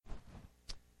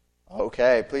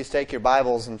Okay, please take your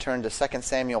Bibles and turn to 2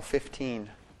 Samuel 15.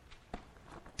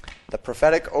 The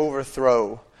prophetic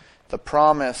overthrow, the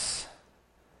promise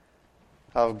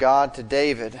of God to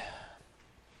David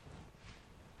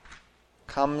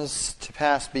comes to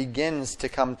pass, begins to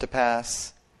come to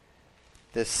pass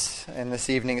in this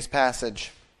evening's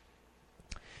passage.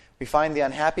 We find the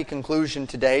unhappy conclusion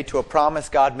today to a promise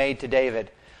God made to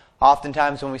David.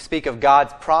 Oftentimes when we speak of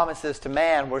God's promises to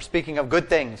man, we're speaking of good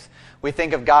things. We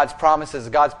think of God's promises,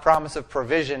 God's promise of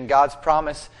provision, God's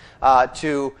promise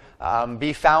to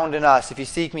be found in us. If you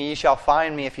seek me, ye shall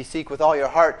find me. If you seek with all your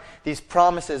heart. These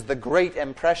promises, the great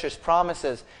and precious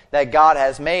promises that God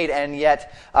has made. And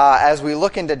yet, as we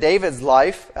look into David's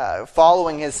life,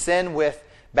 following his sin with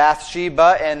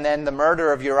Bathsheba and then the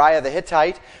murder of Uriah the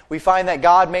Hittite, we find that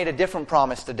God made a different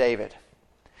promise to David.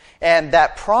 And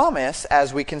that promise,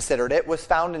 as we considered it, was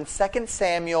found in 2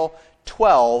 Samuel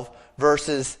 12,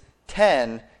 verses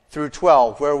 10 through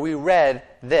 12, where we read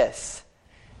this.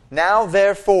 Now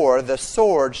therefore the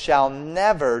sword shall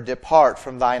never depart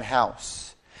from thine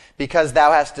house, because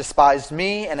thou hast despised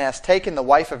me, and hast taken the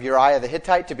wife of Uriah the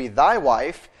Hittite to be thy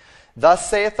wife. Thus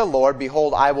saith the Lord,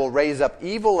 Behold, I will raise up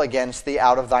evil against thee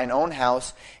out of thine own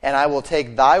house, and I will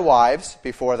take thy wives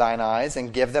before thine eyes,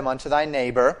 and give them unto thy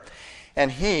neighbor, and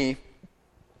he,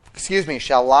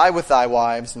 shall lie with thy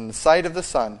wives in the sight of the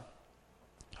sun.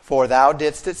 For thou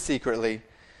didst it secretly,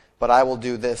 but I will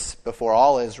do this before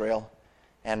all Israel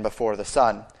and before the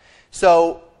sun.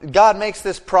 So God makes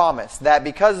this promise that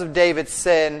because of David's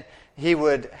sin, he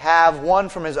would have one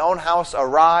from his own house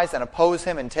arise and oppose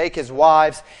him and take his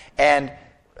wives. And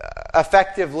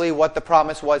effectively what the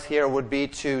promise was here would be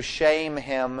to shame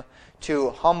him,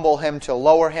 to humble him, to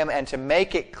lower him, and to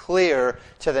make it clear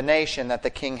to the nation that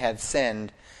the king had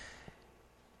sinned.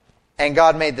 And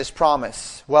God made this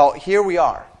promise. Well, here we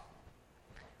are.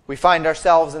 We find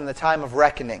ourselves in the time of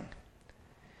reckoning.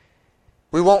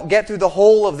 We won't get through the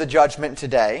whole of the judgment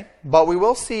today, but we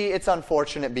will see its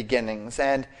unfortunate beginnings,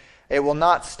 and it will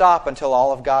not stop until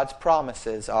all of God's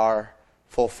promises are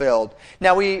fulfilled.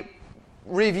 Now, we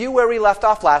review where we left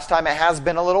off last time. It has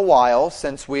been a little while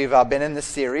since we've been in this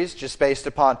series, just based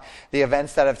upon the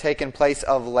events that have taken place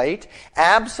of late.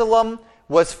 Absalom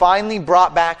was finally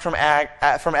brought back from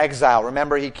exile.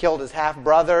 Remember, he killed his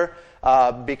half-brother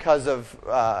because of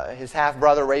his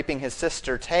half-brother raping his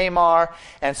sister Tamar.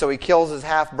 And so he kills his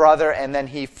half-brother, and then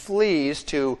he flees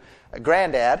to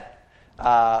Granddad.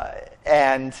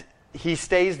 And he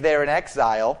stays there in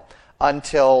exile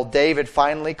until David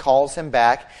finally calls him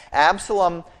back.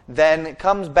 Absalom then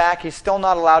comes back. He's still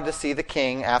not allowed to see the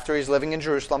king after he's living in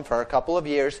Jerusalem for a couple of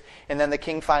years. And then the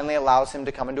king finally allows him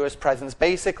to come into his presence.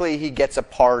 Basically, he gets a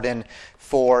pardon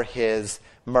for his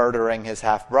murdering his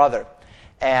half-brother.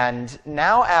 And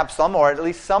now Absalom, or at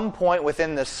least some point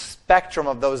within the spectrum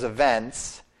of those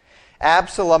events,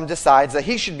 Absalom decides that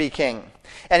he should be king.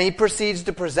 And he proceeds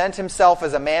to present himself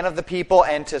as a man of the people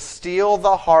and to steal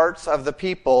the hearts of the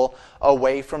people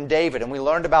away from David. And we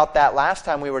learned about that last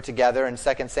time we were together in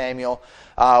 2 Samuel.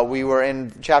 We were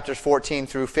in chapters 14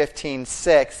 through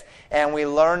 15:6. And we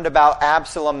learned about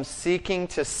Absalom seeking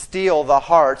to steal the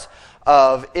hearts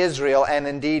of Israel. And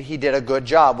indeed, he did a good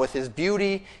job. With his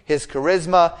beauty, his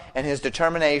charisma, and his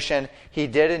determination, he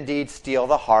did indeed steal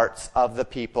the hearts of the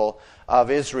people of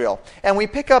Israel. And we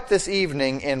pick up this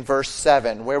evening in verse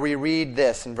 7, where we read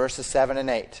this in verses 7 and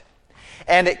 8.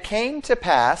 And it came to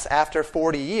pass after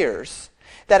 40 years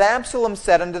that Absalom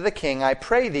said unto the king, I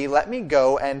pray thee, let me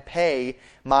go and pay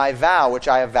my vow, which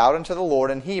I have vowed unto the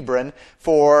Lord in Hebron.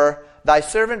 For thy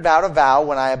servant vowed a vow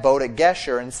when I abode at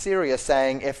Geshur in Syria,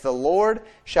 saying, If the Lord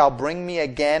shall bring me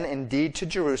again indeed to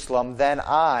Jerusalem, then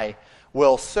I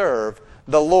will serve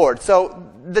the Lord. So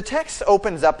the text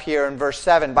opens up here in verse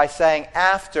 7 by saying,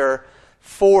 after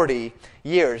 40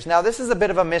 years. Now this is a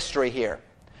bit of a mystery here.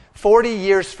 40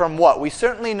 years from what? We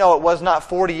certainly know it was not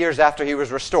 40 years after he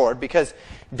was restored, because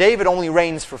David only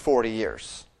reigns for 40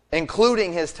 years,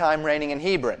 including his time reigning in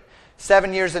Hebron.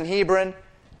 7 years in Hebron,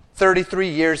 33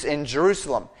 years in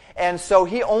Jerusalem. And so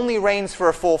he only reigns for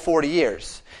a full 40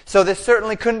 years. So this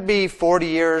certainly couldn't be 40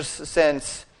 years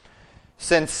since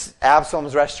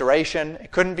Absalom's restoration.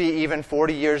 It couldn't be even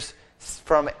 40 years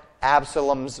from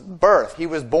Absalom's birth. He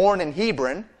was born in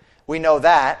Hebron, we know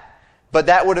that, but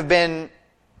that would have been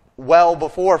well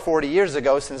before 40 years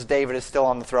ago, since David is still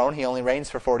on the throne. He only reigns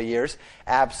for 40 years.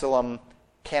 Absalom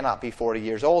cannot be 40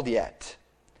 years old yet.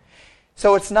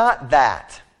 So it's not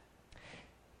that.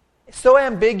 So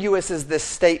ambiguous is this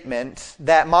statement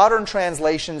that modern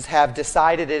translations have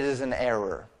decided it is an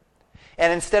error.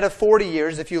 And instead of 40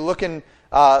 years, if you look in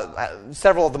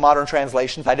several of the modern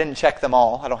translations, I didn't check them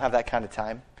all, I don't have that kind of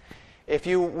time. If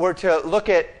you were to look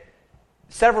at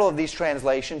several of these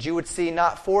translations, you would see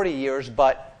not 40 years,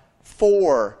 but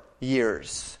 4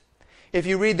 years. If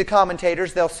you read the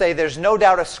commentators, they'll say there's no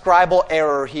doubt a scribal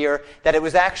error here, that it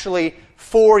was actually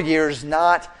 4 years,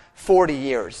 not 40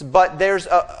 years. But there's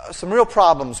some real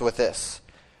problems with this.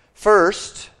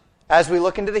 First, as we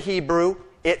look into the Hebrew,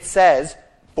 it says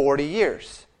 40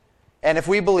 years. And if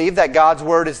we believe that God's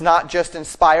Word is not just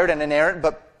inspired and inerrant,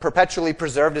 but perpetually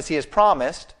preserved as He has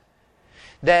promised,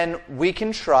 then we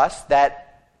can trust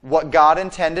that what God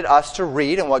intended us to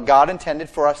read and what God intended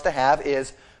for us to have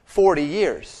is 40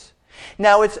 years.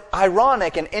 Now, it's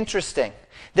ironic and interesting.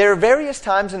 There are various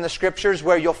times in the Scriptures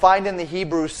where you'll find in the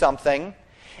Hebrew something,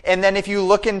 and then if you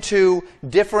look into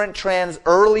different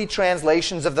early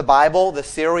translations of the Bible, the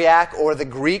Syriac or the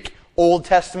Greek Old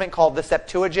Testament called the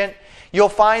Septuagint, you'll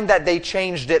find that they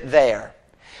changed it there.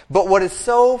 But what is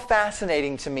so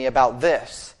fascinating to me about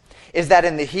this is that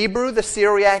in the Hebrew, the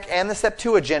Syriac, and the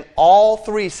Septuagint, all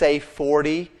three say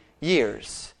 40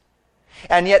 years.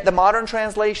 And yet the modern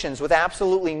translations, with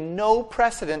absolutely no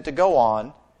precedent to go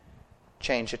on,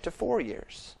 change it to 4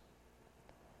 years.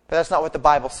 But that's not what the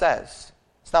Bible says.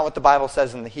 It's not what the Bible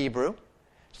says in the Hebrew.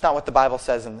 It's not what the Bible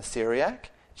says in the Syriac.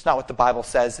 It's not what the Bible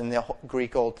says in the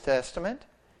Greek Old Testament.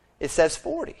 It says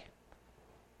 40.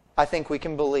 I think we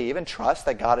can believe and trust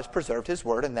that God has preserved His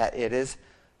Word and that it is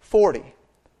 40.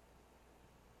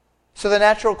 So the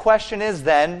natural question is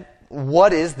then,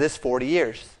 what is this 40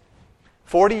 years?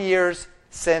 40 years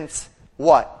since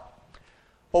what?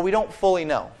 Well, we don't fully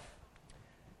know.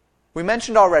 We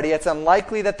mentioned already it's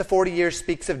unlikely that the 40 years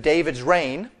speaks of David's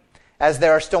reign, as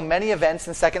there are still many events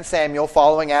in 2 Samuel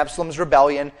following Absalom's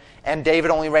rebellion, and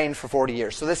David only reigned for 40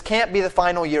 years. So this can't be the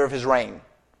final year of his reign.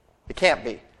 It can't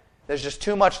be. There's just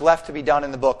too much left to be done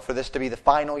in the book for this to be the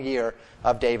final year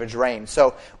of David's reign.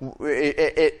 So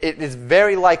it is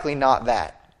very likely not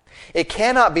that. It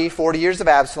cannot be 40 years of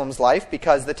Absalom's life,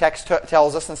 because the text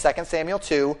tells us in 2 Samuel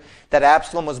 2 that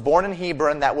Absalom was born in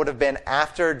Hebron. That would have been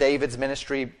after David's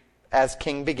ministry as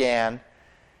king began,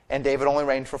 and David only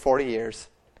reigned for 40 years.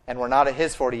 And we're not at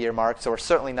his 40-year mark, so we're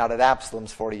certainly not at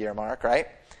Absalom's 40-year mark, right?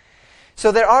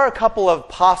 So there are a couple of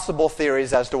possible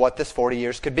theories as to what this 40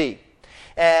 years could be.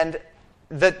 And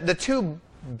the two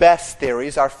best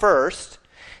theories are, first,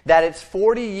 that it's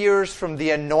 40 years from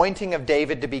the anointing of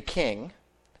David to be king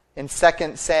in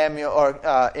 2 Samuel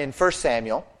or in 1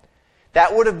 Samuel.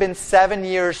 That would have been 7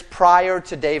 years prior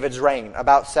to David's reign,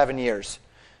 about 7 years.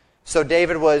 So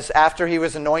David was, after he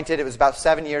was anointed, it was about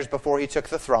 7 years before he took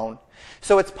the throne.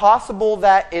 So it's possible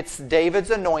that it's David's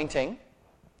anointing.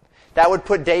 That would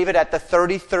put David at the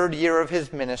 33rd year of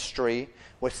his ministry,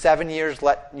 with 7 years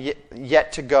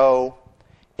yet to go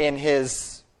in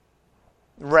his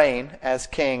reign as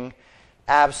king.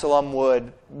 Absalom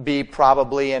would be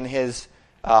probably in his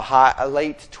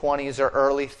late 20s or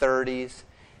early 30s.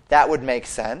 That would make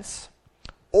sense.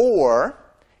 Or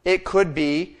it could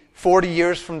be 40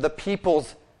 years from the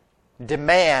people's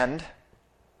demand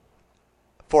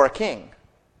for a king.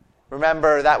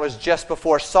 Remember, that was just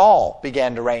before Saul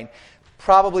began to reign.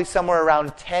 Probably somewhere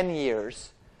around 10 years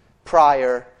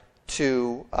prior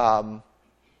to, not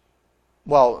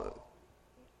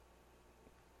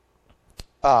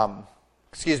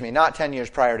 10 years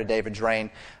prior to David's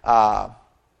reign,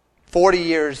 40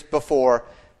 years before,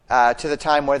 to the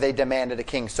time where they demanded a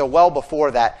king. So well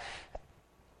before that.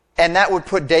 And that would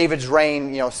put David's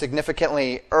reign,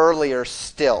 significantly earlier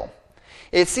still.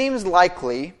 It seems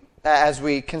likely, as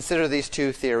we consider these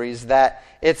two theories, that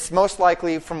it's most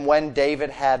likely from when David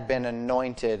had been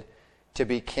anointed to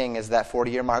be king is that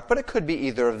 40-year mark. But it could be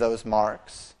either of those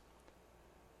marks.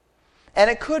 And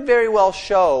it could very well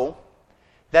show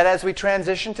that as we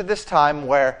transition to this time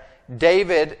where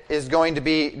David is going to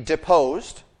be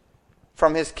deposed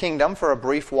from his kingdom for a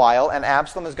brief while, and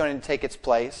Absalom is going to take its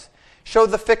place, show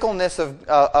the fickleness of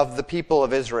the people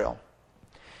of Israel.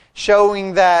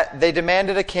 Showing that they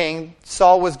demanded a king,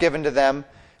 Saul was given to them,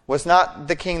 was not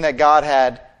the king that God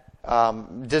had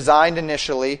designed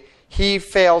initially. He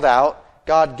failed out.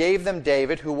 God gave them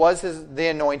David, who was the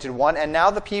anointed one, and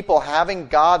now the people, having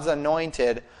God's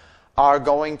anointed, are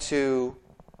going to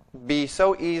be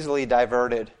so easily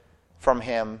diverted from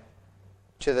him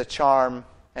to the charm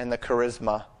and the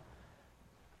charisma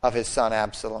of his son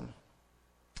Absalom.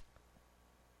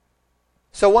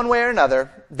 So one way or another,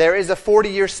 there is a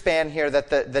 40-year span here that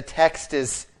the text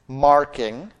is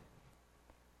marking.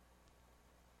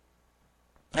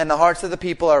 And the hearts of the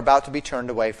people are about to be turned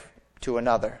away to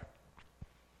another.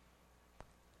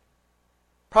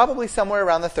 Probably somewhere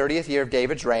around the 30th year of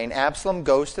David's reign, Absalom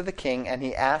goes to the king and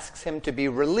he asks him to be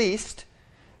released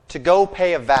to go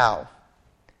pay a vow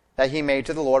that he made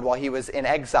to the Lord while he was in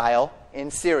exile in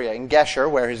Syria, in Geshur,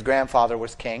 where his grandfather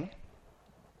was king.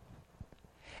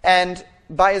 And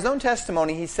by his own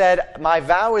testimony, he said, "My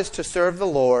vow is to serve the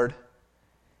Lord,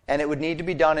 and it would need to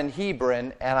be done in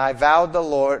Hebron, and I vowed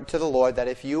to the Lord that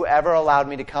if you ever allowed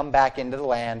me to come back into the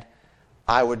land,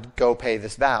 I would go pay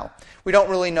this vow." We don't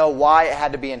really know why it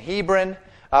had to be in Hebron.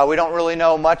 We don't really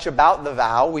know much about the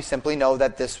vow. We simply know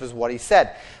that this was what he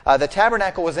said. The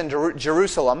tabernacle was in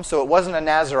Jerusalem, so it wasn't a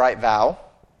Nazirite vow.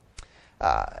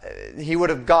 He would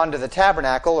have gone to the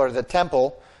tabernacle or the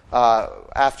temple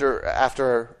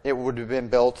after it would have been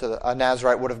built. A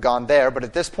Nazirite would have gone there. But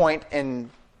at this point in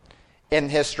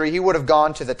history, he would have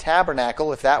gone to the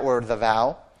tabernacle if that were the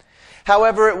vow.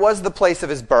 However, it was the place of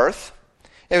his birth.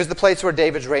 It was the place where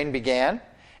David's reign began.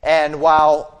 And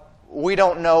while we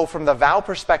don't know from the vow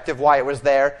perspective why it was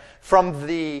there, from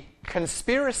the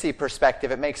conspiracy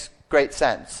perspective, it makes great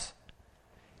sense.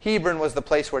 Hebron was the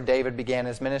place where David began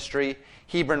his ministry.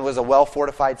 Hebron was a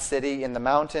well-fortified city in the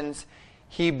mountains.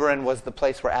 Hebron was the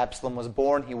place where Absalom was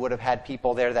born. He would have had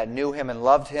people there that knew him and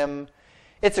loved him.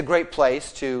 It's a great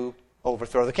place to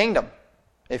overthrow the kingdom,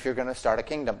 if you're going to start a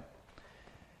kingdom.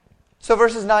 So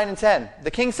verses 9 and 10.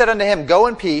 "The king said unto him, Go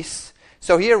in peace.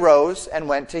 So he arose and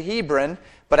went to Hebron.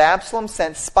 But Absalom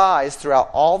sent spies throughout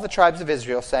all the tribes of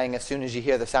Israel, saying, As soon as ye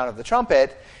hear the sound of the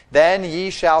trumpet, then ye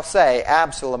shall say,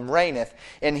 Absalom reigneth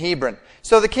in Hebron.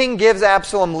 So the king gives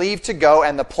Absalom leave to go,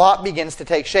 and the plot begins to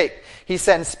take shape. He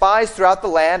sends spies throughout the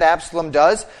land, Absalom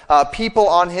does, people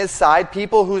on his side,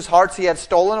 people whose hearts he had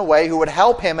stolen away, who would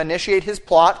help him initiate his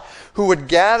plot, who would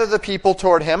gather the people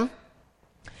toward him.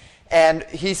 And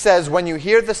he says, when you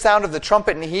hear the sound of the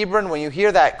trumpet in Hebron, when you hear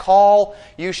that call,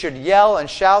 you should yell and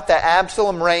shout that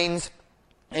Absalom reigns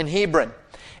in Hebron.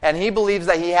 And he believes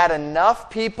that he had enough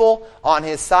people on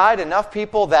his side, enough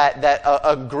people that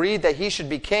agreed that he should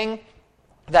be king,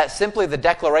 that simply the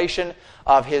declaration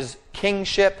of his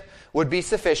kingship would be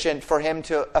sufficient for him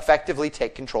to effectively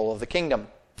take control of the kingdom.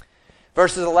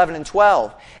 Verses 11 and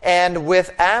 12. "And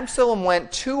with Absalom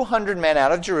went 200 men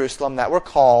out of Jerusalem that were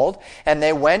called, and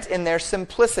they went in their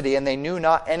simplicity, and they knew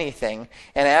not anything.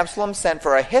 And Absalom sent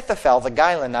for Ahithophel the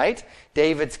Gilonite,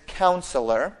 David's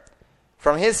counselor,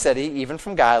 from his city, even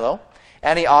from Gilo,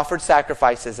 and he offered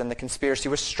sacrifices, and the conspiracy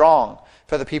was strong,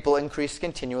 for the people increased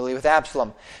continually with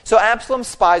Absalom. So Absalom's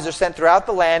spies are sent throughout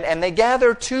the land, and they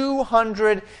gather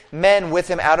 200 men with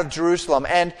him out of Jerusalem.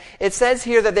 And it says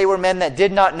here that they were men that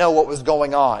did not know what was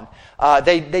going on.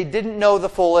 They didn't know the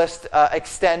fullest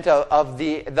extent of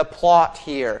the plot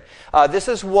here. This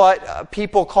is what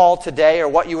people call today, or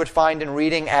what you would find in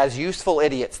reading as useful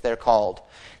idiots, they're called.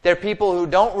 They're people who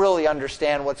don't really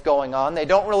understand what's going on. They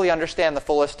don't really understand the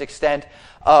fullest extent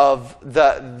of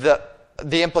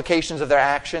the implications of their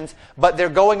actions, but they're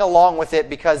going along with it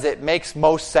because it makes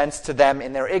most sense to them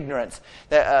in their ignorance.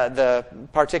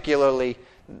 Particularly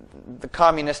the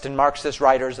communist and Marxist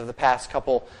writers of the past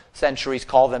couple centuries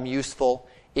call them useful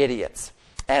idiots.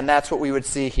 And that's what we would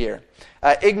see here.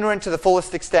 Ignorant to the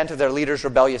fullest extent of their leader's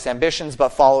rebellious ambitions, but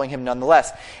following him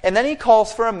nonetheless. And then he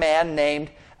calls for a man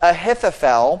named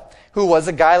Ahithophel, who was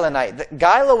a Gilonite.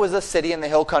 Gilo was a city in the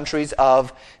hill countries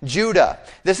of Judah.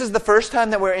 This is the first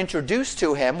time that we're introduced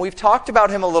to him. We've talked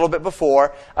about him a little bit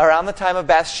before, around the time of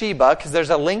Bathsheba, because there's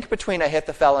a link between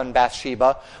Ahithophel and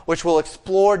Bathsheba, which we'll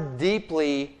explore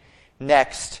deeply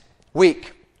next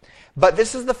week. But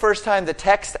this is the first time the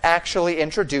text actually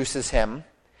introduces him,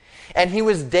 and he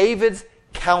was David's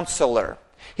counselor.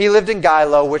 He lived in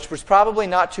Gilo, which was probably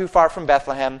not too far from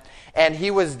Bethlehem, and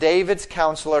he was David's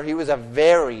counselor. He was a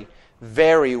very,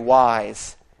 very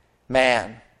wise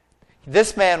man.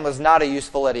 This man was not a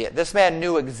useful idiot. This man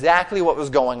knew exactly what was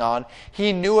going on.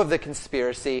 He knew of the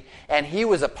conspiracy, and he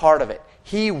was a part of it.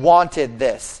 He wanted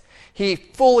this. He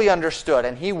fully understood,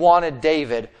 and he wanted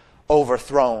David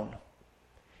overthrown.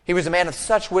 He was a man of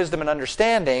such wisdom and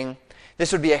understanding,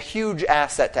 this would be a huge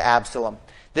asset to Absalom.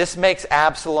 This makes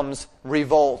Absalom's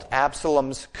revolt,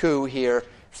 Absalom's coup here,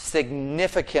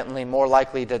 significantly more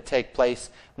likely to take place,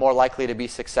 more likely to be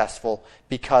successful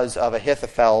because of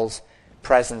Ahithophel's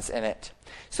presence in it.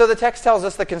 So the text tells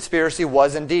us the conspiracy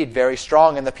was indeed very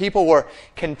strong, and the people were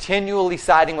continually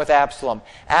siding with Absalom.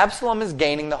 Absalom is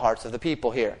gaining the hearts of the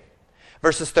people here.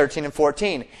 Verses 13 and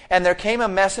 14. "And there came a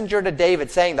messenger to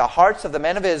David, saying, The hearts of the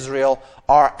men of Israel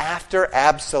are after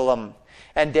Absalom.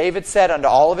 And David said unto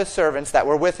all of his servants that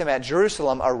were with him at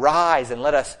Jerusalem, Arise, and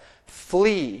let us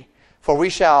flee. For we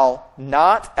shall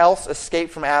not else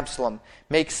escape from Absalom.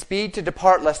 Make speed to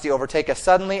depart, lest he overtake us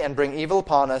suddenly and bring evil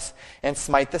upon us and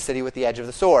smite the city with the edge of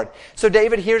the sword. So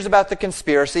David hears about the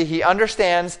conspiracy. He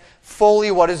understands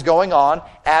fully what is going on,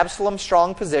 Absalom's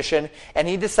strong position, and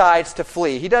he decides to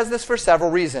flee. He does this for several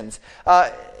reasons.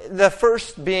 The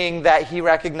first being that he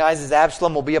recognizes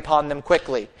Absalom will be upon them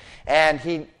quickly.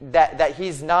 And that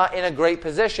he's not in a great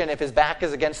position if his back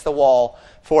is against the wall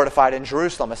fortified in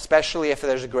Jerusalem, especially if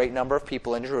there's a great number of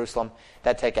people in Jerusalem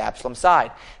that take Absalom's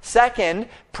side. Second,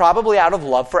 probably out of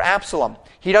love for Absalom.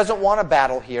 He doesn't want a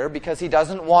battle here because he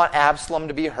doesn't want Absalom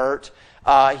to be hurt.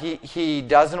 He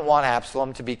doesn't want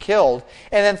Absalom to be killed.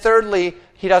 And then thirdly,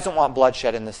 he doesn't want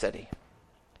bloodshed in the city.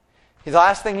 The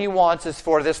last thing he wants is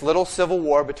for this little civil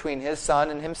war between his son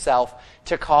and himself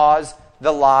to cause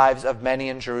the lives of many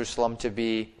in Jerusalem to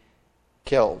be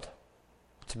killed,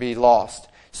 to be lost.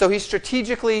 So he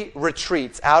strategically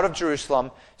retreats out of Jerusalem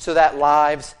so that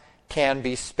lives can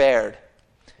be spared.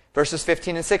 Verses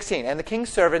 15 and 16. And the king's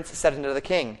servants said unto the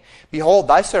king, Behold,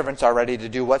 thy servants are ready to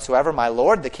do whatsoever my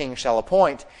lord the king shall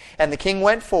appoint. And the king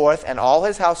went forth, and all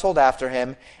his household after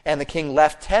him, and the king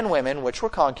left 10 women, which were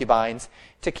concubines,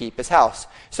 to keep his house.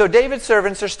 So David's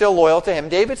servants are still loyal to him.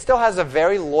 David still has a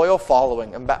very loyal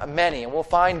following, many, and we'll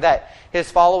find that his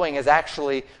following is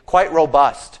actually quite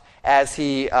robust as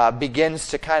he begins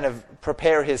to kind of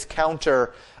prepare his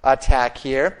counter attack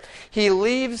here. He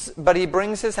leaves, but he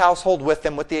brings his household with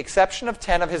him, with the exception of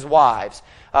 10 of his wives.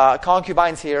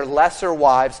 Concubines here, lesser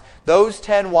wives. Those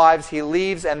 10 wives he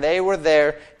leaves, and they were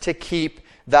there to keep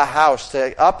the house,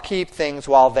 to upkeep things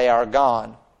while they are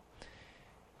gone.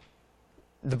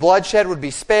 The bloodshed would be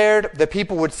spared. The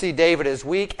people would see David as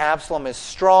weak. Absalom is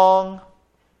strong.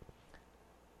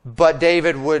 But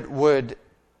David would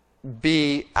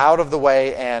be out of the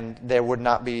way, and there would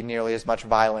not be nearly as much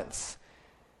violence.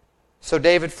 So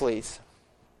David flees.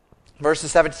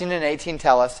 Verses 17 and 18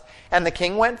 tell us, And the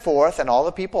king went forth, and all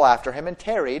the people after him, and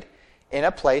tarried in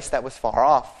a place that was far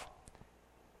off.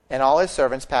 And all his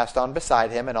servants passed on beside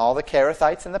him, and all the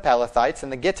Kerethites and the Pelethites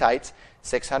and the Gittites,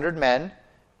 600 men,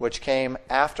 which came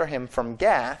after him from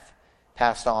Gath,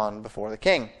 passed on before the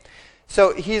king.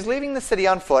 So he's leaving the city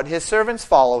on foot. His servants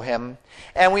follow him.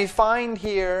 And we find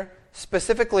here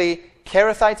specifically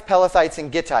Kerethites, Pelethites,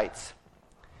 and Gittites.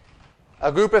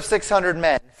 A group of 600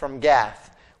 men from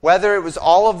Gath. Whether it was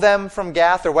all of them from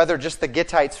Gath or whether just the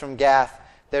Gittites from Gath,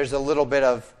 there's a little bit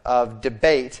of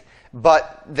debate.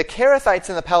 But the Kerethites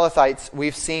and the Pelethites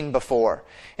we've seen before.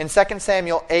 In 2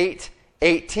 Samuel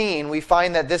 8:18, we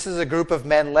find that this is a group of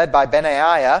men led by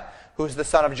Benaiah, who's the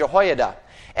son of Jehoiada.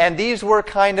 And these were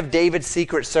kind of David's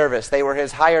secret service. They were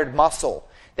his hired muscle.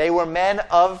 They were men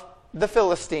of the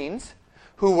Philistines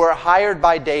who were hired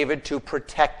by David to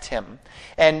protect him.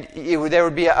 And there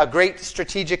would be a great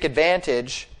strategic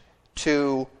advantage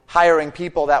to hiring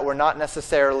people that were not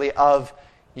necessarily of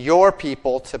your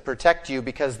people to protect you,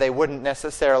 because they wouldn't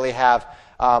necessarily have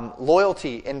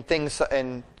loyalty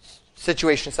in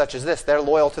situations such as this. They're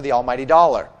loyal to the almighty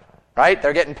dollar, right?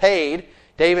 They're getting paid.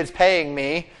 David's paying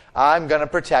me. I'm going to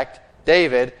protect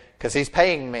David because he's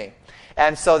paying me.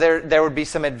 And so there would be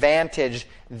some advantage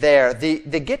there. The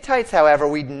Gittites, however,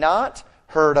 we'd not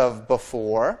heard of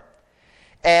before.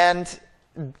 And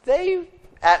they,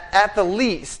 at the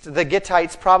least, the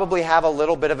Gittites probably have a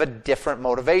little bit of a different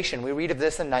motivation. We read of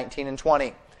this in 19 and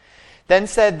 20. Then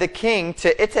said the king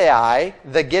to Ittai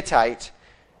the Gittite,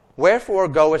 Wherefore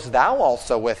goest thou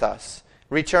also with us?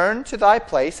 Return to thy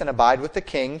place and abide with the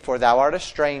king, for thou art a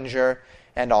stranger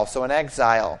and also an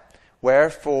exile.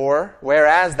 Wherefore,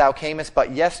 whereas thou camest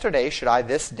but yesterday, should I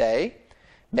this day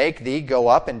make thee go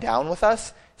up and down with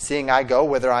us? Seeing I go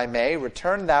whither I may,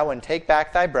 return thou and take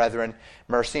back thy brethren.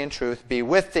 Mercy and truth be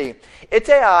with thee.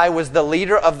 Ittai was the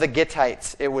leader of the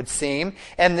Gittites, it would seem.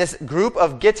 And this group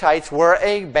of Gittites were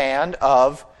a band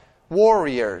of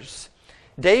warriors.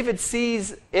 David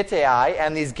sees Ittai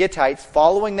and these Gittites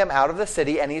following them out of the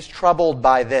city, and he's troubled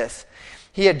by this.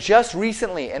 He had just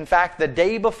recently, in fact, the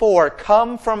day before,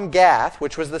 come from Gath,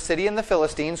 which was the city in the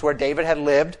Philistines where David had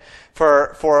lived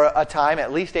for a time,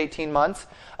 at least 18 months,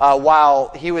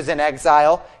 while he was in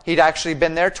exile. He'd actually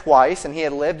been there twice, and he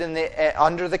had lived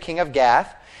under the king of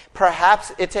Gath.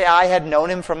 Perhaps Ittai had known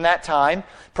him from that time.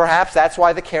 Perhaps that's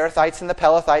why the Kerethites and the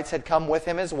Pelethites had come with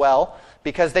him as well,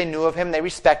 because they knew of him, they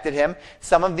respected him.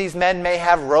 Some of these men may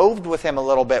have roved with him a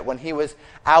little bit when he was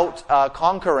out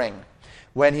conquering,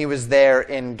 when he was there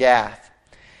in Gath.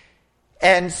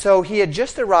 And so he had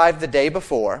just arrived the day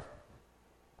before,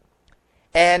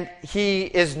 and he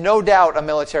is no doubt a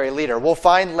military leader. We'll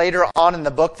find later on in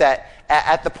the book that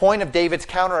at the point of David's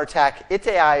counterattack,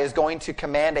 Ittai is going to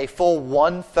command a full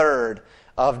 1/3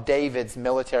 of David's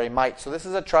military might. So this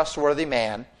is a trustworthy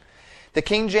man. The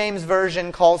King James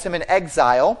Version calls him an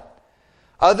exile.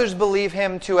 Others believe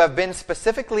him to have been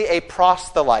specifically a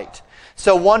proselyte.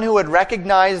 So one who had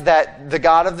recognized that the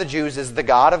God of the Jews is the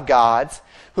God of gods,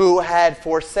 who had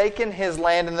forsaken his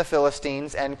land in the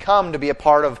Philistines and come to be a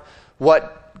part of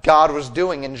what God was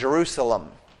doing in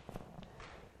Jerusalem.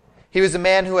 He was a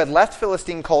man who had left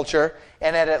Philistine culture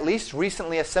and had at least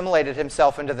recently assimilated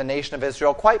himself into the nation of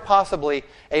Israel, quite possibly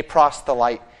a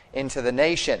proselyte into the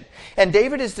nation. And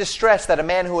David is distressed that a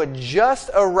man who had just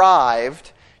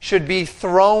arrived should be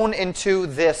thrown into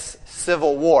this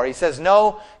civil war. He says,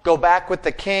 no, go back with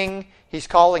the king. He's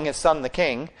calling his son the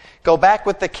king. Go back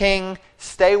with the king,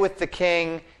 stay with the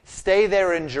king, stay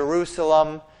there in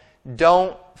Jerusalem.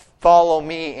 Don't follow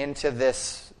me into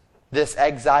this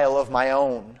exile of my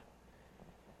own.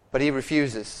 But he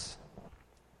refuses.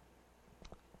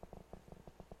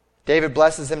 David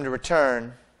blesses him to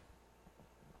return.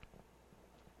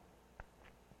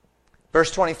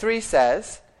 Verse 23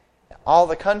 says, all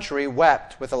the country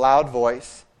wept with a loud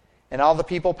voice, and all the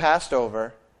people passed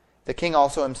over. The king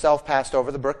also himself passed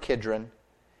over the brook Kidron,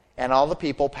 and all the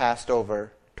people passed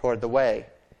over toward the way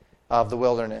of the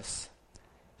wilderness.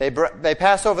 They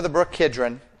pass over the brook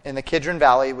Kidron in the Kidron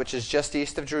Valley, which is just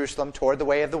east of Jerusalem, toward the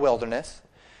way of the wilderness.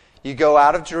 You go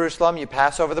out of Jerusalem, you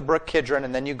pass over the brook Kidron,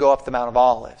 and then you go up the Mount of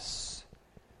Olives.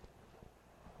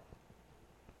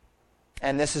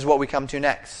 And this is what we come to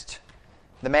next.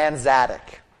 The man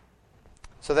Zadok.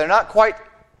 So they're not quite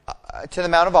to the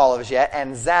Mount of Olives yet,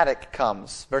 and Zadok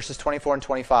comes. Verses 24 and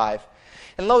 25.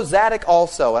 And lo, Zadok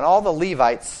also, and all the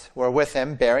Levites were with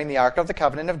him, bearing the ark of the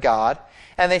covenant of God.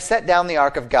 And they set down the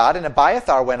ark of God, and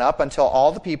Abiathar went up until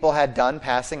all the people had done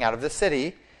passing out of the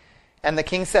city. And the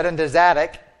king said unto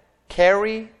Zadok,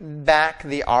 carry back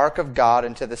the ark of God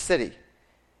into the city.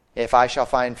 If I shall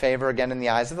find favor again in the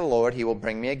eyes of the Lord, he will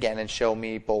bring me again and show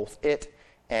me both it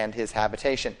and his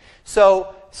habitation.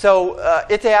 So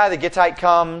Ittai the Gittite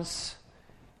comes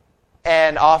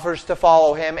and offers to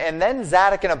follow him, and then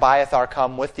Zadok and Abiathar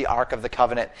come with the Ark of the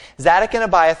Covenant. Zadok and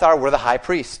Abiathar were the high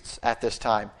priests at this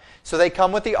time. So they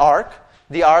come with the Ark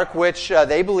which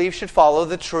they believe should follow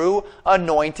the true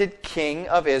anointed king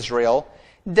of Israel,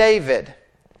 David.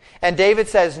 And David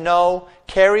says, no,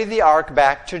 carry the Ark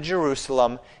back to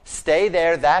Jerusalem. Stay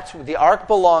there. The Ark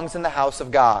belongs in the house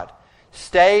of God.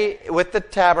 Stay with the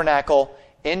tabernacle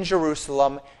in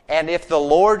Jerusalem, and if the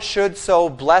Lord should so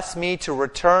bless me to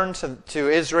return to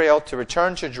Israel, to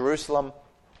return to Jerusalem,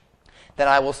 then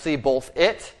I will see both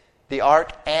it, the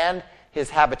ark, and his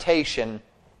habitation,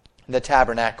 the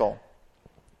tabernacle.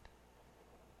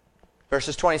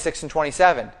 Verses 26 and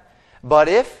 27. But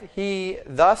if he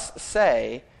thus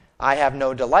say, I have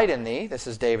no delight in thee, this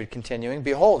is David continuing,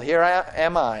 behold, here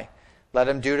am I. Let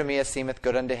him do to me as seemeth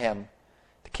good unto him.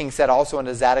 The king said also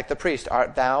unto Zadok the priest,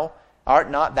 Art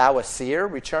not thou a seer?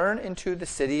 Return into the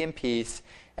city in peace,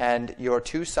 and your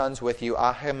two sons with you,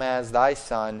 Ahimaaz thy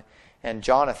son, and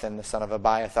Jonathan the son of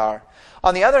Abiathar.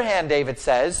 On the other hand, David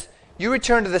says, you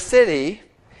return to the city,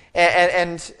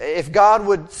 and if God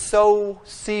would so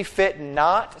see fit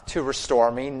not to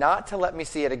restore me, not to let me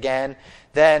see it again,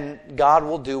 then God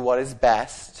will do what is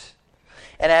best.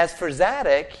 And as for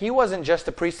Zadok, he wasn't just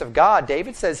a priest of God.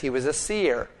 David says he was a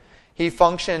seer. He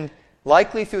functioned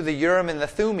likely through the Urim and the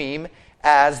Thummim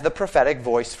as the prophetic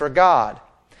voice for God.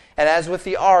 And as with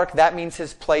the ark, that means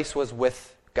his place was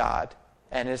with God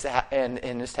and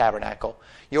in his tabernacle.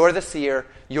 You're the seer.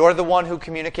 You're the one who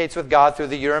communicates with God through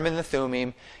the Urim and the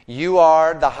Thummim. You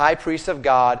are the high priest of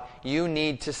God. You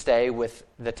need to stay with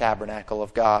the tabernacle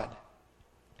of God.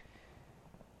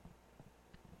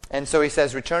 And so he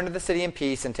says, return to the city in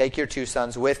peace and take your two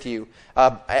sons with you,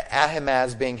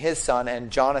 Ahimaaz being his son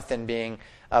and Jonathan being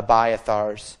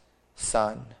Abiathar's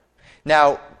son.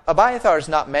 Now, Abiathar is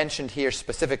not mentioned here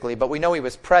specifically, but we know he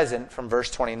was present from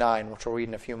verse 29, which we'll read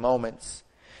in a few moments.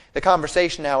 The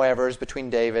conversation, however, is between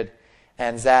David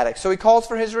and Zadok. So he calls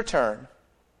for his return.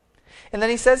 And then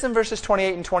he says in verses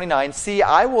 28 and 29, see,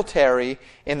 I will tarry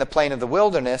in the plain of the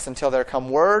wilderness until there come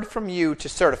word from you to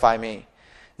certify me.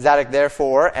 Zadok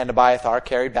therefore and Abiathar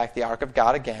carried back the ark of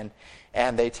God again,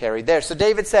 and they tarried there. So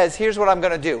David says, here's what I'm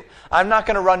going to do. I'm not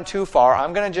going to run too far.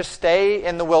 I'm going to just stay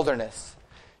in the wilderness,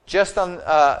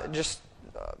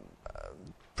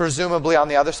 presumably on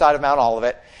the other side of Mount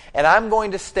Olivet, and I'm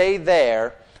going to stay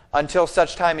there until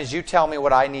such time as you tell me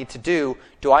what I need to do.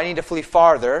 Do I need to flee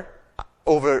farther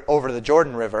over the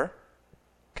Jordan River,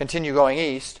 continue going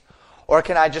east, or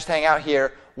can I just hang out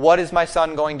here what is my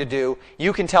son going to do?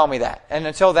 You can tell me that. And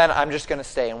until then, I'm just going to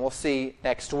stay, and we'll see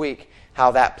next week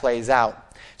how that plays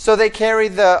out. So they carry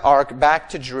the ark back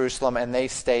to Jerusalem, and they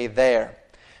stay there.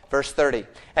 Verse 30,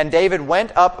 and David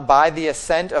went up by the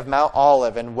ascent of Mount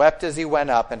Olive, and wept as he went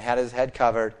up, and had his head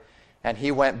covered, and he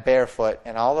went barefoot,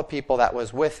 and all the people that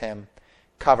was with him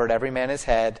covered every man his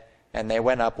head, and they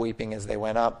went up weeping as they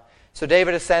went up. So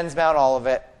David ascends Mount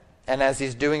Olivet, and as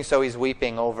he's doing so, he's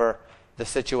weeping over the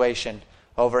situation,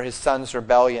 over his son's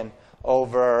rebellion,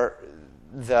 over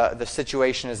the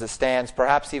situation as it stands,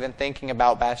 perhaps even thinking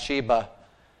about Bathsheba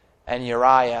and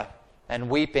Uriah, and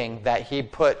weeping that he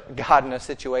put God in a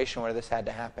situation where this had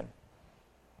to happen.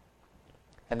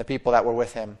 And the people that were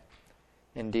with him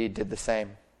indeed did the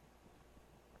same.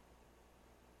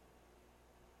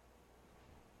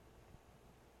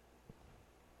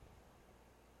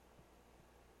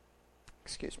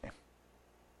 Excuse me.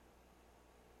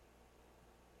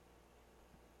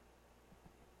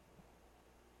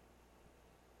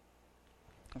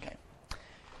 Okay.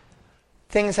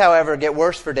 Things, however, get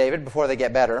worse for David before they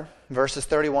get better. Verses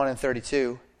 31 and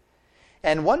 32.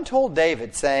 And one told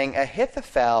David, saying,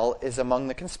 Ahithophel is among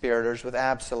the conspirators with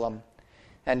Absalom.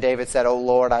 And David said, O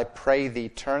Lord, I pray thee,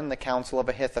 turn the counsel of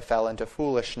Ahithophel into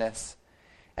foolishness.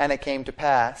 And it came to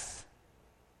pass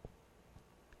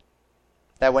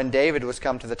that when David was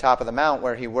come to the top of the mount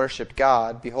where he worshipped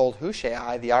God, behold,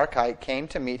 Hushai the Archite came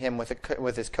to meet him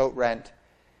with his coat rent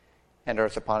and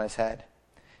earth upon his head.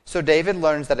 So David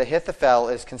learns that Ahithophel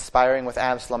is conspiring with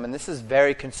Absalom, and this is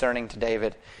very concerning to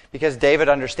David, because David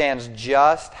understands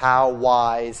just how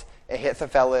wise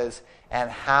Ahithophel is and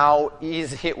how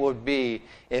easy it would be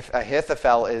if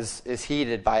Ahithophel is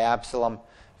heeded by Absalom,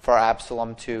 for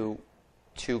Absalom to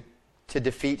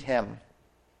defeat him.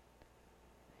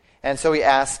 And so he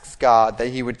asks God that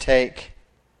he would take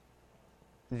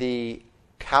the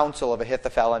counsel of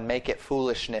Ahithophel and make it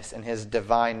foolishness in his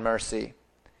divine mercy.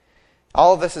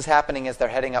 All of this is happening as they're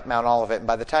heading up Mount Olivet. And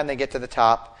by the time they get to the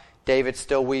top, David's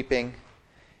still weeping.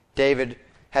 David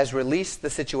has released the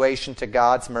situation to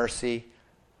God's mercy.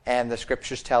 And the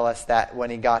scriptures tell us that when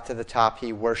he got to the top,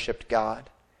 he worshipped God.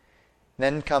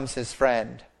 Then comes his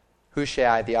friend,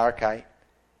 Hushai the Archite,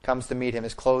 comes to meet him.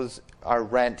 His clothes are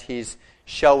rent. He's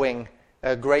showing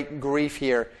a great grief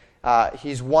here.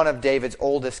 He's one of David's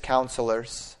oldest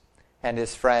counselors and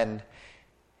his friend.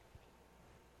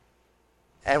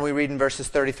 And we read in verses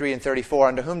 33 and 34,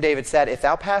 Unto whom David said, If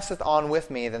thou passest on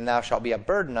with me, then thou shalt be a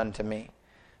burden unto me.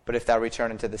 But if thou return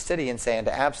into the city, and say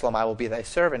unto Absalom, I will be thy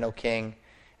servant, O king,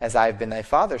 as I have been thy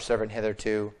father's servant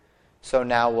hitherto, so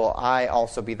now will I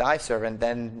also be thy servant,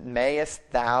 then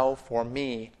mayest thou for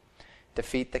me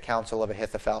defeat the counsel of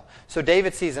Ahithophel. So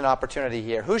David sees an opportunity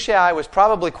here. Hushai was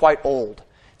probably quite old.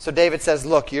 So David says,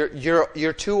 look,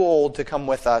 you're too old to come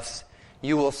with us.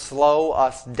 You will slow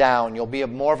us down. You'll be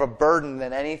more of a burden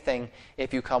than anything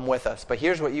if you come with us. But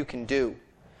here's what you can do.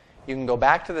 You can go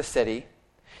back to the city.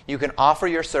 You can offer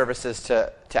your services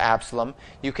to Absalom.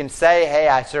 You can say, hey,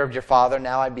 I served your father.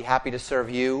 Now I'd be happy to serve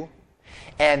you.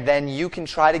 And then you can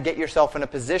try to get yourself in a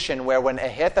position where when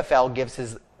Ahithophel gives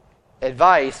his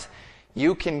advice,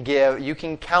 you can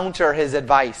counter his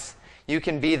advice. You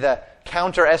can be the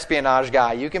counter-espionage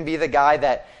guy. You can be the guy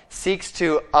that seeks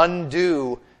to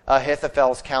undo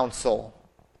Ahithophel's counsel.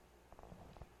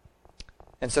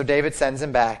 And so David sends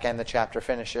him back, and the chapter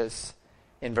finishes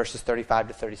in verses 35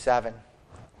 to 37.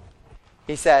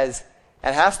 He says,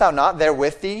 And hast thou not there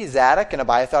with thee Zadok and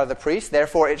Abiathar the priest?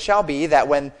 Therefore it shall be that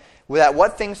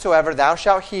what things soever thou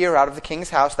shalt hear out of the king's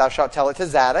house, thou shalt tell it to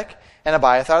Zadok and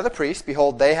Abiathar the priest.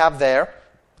 Behold, they have there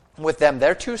with them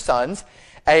their two sons,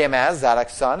 Ahimaaz,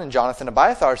 Zadok's son, and Jonathan,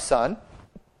 Abiathar's son.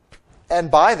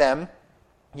 And by them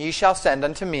ye shall send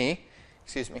unto me,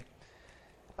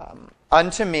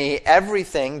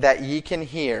 everything that ye can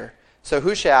hear. So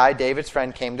Hushai, David's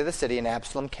friend, came to the city, and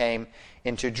Absalom came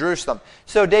into Jerusalem.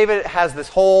 So David has this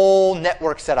whole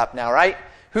network set up now, right?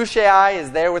 Hushai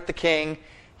is there with the king.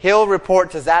 He'll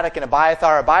report to Zadok and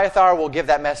Abiathar. Abiathar will give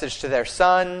that message to their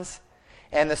sons,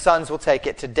 and the sons will take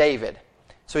it to David.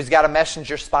 So he's got a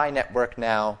messenger spy network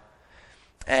now,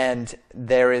 and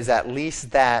there is at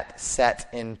least that set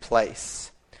in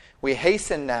place. We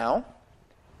hasten now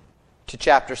to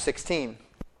chapter 16,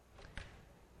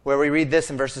 where we read this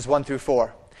in verses 1 through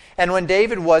 4. And when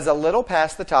David was a little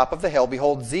past the top of the hill,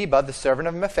 behold, Ziba, the servant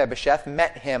of Mephibosheth,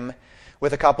 met him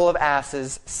with a couple of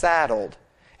asses saddled,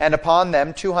 and upon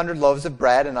them 200 loaves of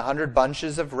bread, and 100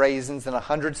 bunches of raisins, and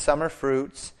 100 summer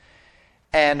fruits.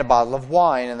 and a bottle of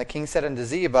wine. And the king said unto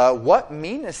Ziba, What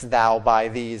meanest thou by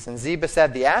these? And Ziba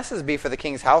said, The asses be for the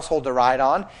king's household to ride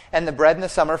on, and the bread and the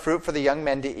summer fruit for the young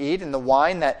men to eat, and the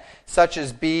wine that such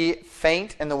as be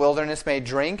faint in the wilderness may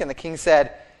drink. And the king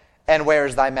said, And where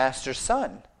is thy master's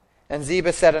son? And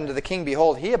Ziba said unto the king,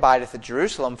 Behold, he abideth at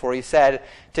Jerusalem, for he said,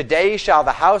 Today shall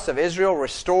the house of Israel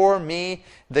restore me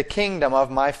the kingdom of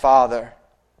my father.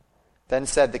 Then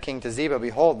said the king to Ziba,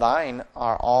 Behold, thine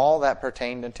are all that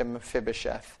pertained unto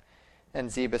Mephibosheth.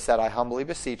 And Ziba said, I humbly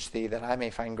beseech thee that I may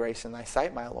find grace in thy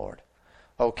sight, my lord,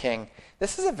 O king.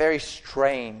 This is a very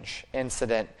strange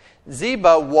incident.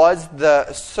 Ziba was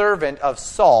the servant of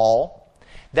Saul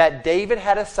that David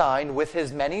had assigned with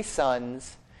his many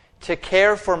sons to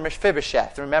care for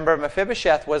Mephibosheth. Remember,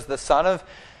 Mephibosheth was the son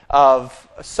of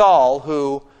Saul,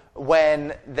 who,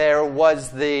 when there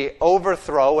was the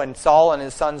overthrow and Saul and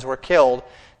his sons were killed,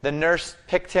 the nurse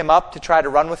picked him up to try to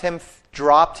run with him,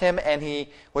 dropped him, and he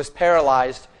was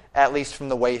paralyzed, at least from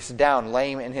the waist down,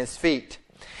 lame in his feet.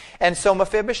 And so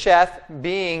Mephibosheth,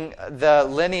 being the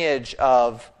lineage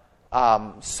of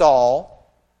Saul,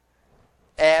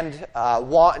 and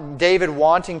David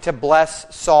wanting to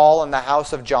bless Saul and the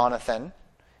house of Jonathan.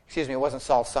 Excuse me, it wasn't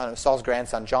Saul's son, it was Saul's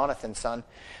grandson, Jonathan's son.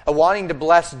 Wanting to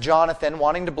bless Jonathan,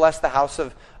 wanting to bless the house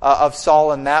of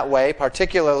Saul in that way,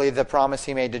 particularly the promise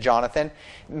he made to Jonathan,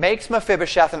 makes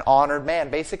Mephibosheth an honored man,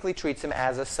 basically treats him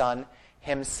as a son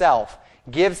himself.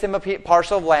 Gives him a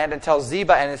parcel of land and tells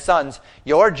Ziba and his sons,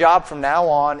 Your job from now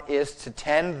on is to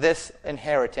tend this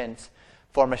inheritance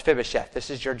for Mephibosheth. This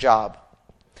is your job.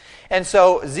 And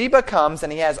so Ziba comes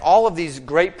and he has all of these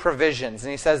great provisions.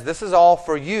 And he says, This is all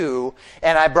for you,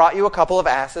 and I brought you a couple of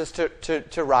asses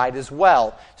to ride as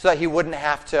well, so that he wouldn't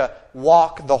have to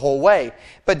walk the whole way.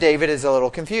 But David is a little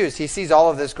confused. He sees all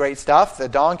of this great stuff, the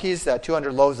donkeys,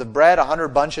 200 loaves of bread, 100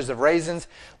 bunches of raisins,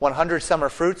 100 summer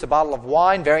fruits, a bottle of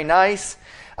wine, very nice.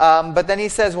 But then he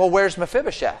says, Well, where's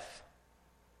Mephibosheth?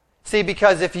 See,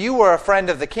 because if you were a friend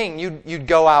of the king, you'd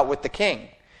go out with the king.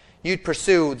 You'd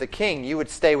pursue the king. You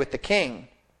would stay with the king.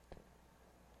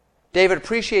 David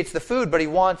appreciates the food, but he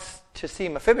wants to see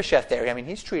Mephibosheth there. I mean,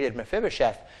 he's treated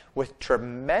Mephibosheth with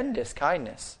tremendous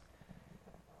kindness.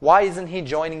 Why isn't he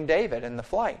joining David in the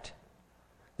flight?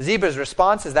 Ziba's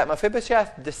response is that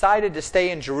Mephibosheth decided to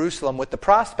stay in Jerusalem with the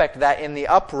prospect that in the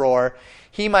uproar,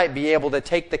 he might be able to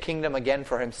take the kingdom again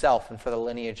for himself and for the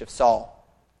lineage of Saul.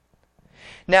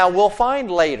 Now, we'll find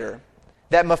later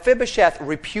that Mephibosheth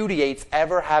repudiates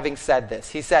ever having said this.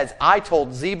 He says, I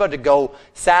told Ziba to go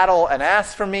saddle an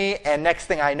ass for me, and next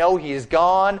thing I know, he is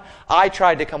gone. I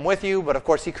tried to come with you, but of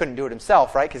course he couldn't do it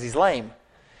himself, right? Because he's lame.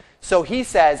 So he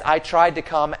says, I tried to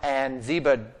come and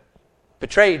Ziba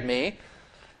betrayed me,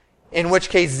 in which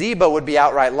case Ziba would be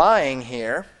outright lying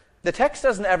here. The text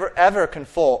doesn't ever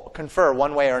confirm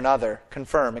one way or another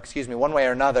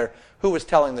who was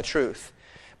telling the truth.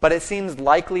 But it seems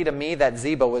likely to me that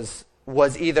Ziba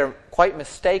was either quite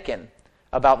mistaken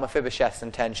about Mephibosheth's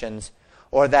intentions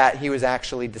or that he was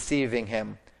actually deceiving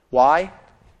him. Why?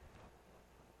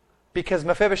 Because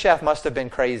Mephibosheth must have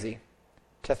been crazy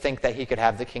to think that he could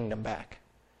have the kingdom back.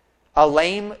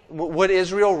 Would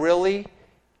Israel really,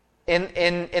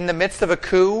 in the midst of a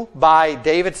coup by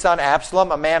David's son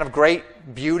Absalom, a man of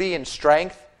great beauty and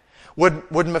strength,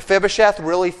 would Mephibosheth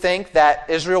really think that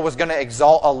Israel was going to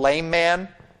exalt a lame man,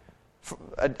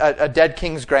 a dead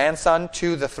king's grandson,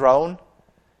 to the throne?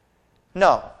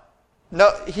 No,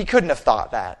 he couldn't have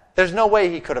thought that. There's no way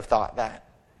he could have thought that.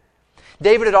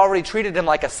 David had already treated him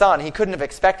like a son. He couldn't have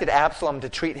expected Absalom to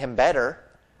treat him better.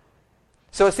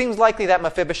 So it seems likely that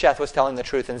Mephibosheth was telling the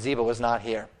truth and Ziba was not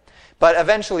here. But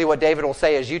eventually what David will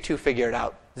say is, you two figure it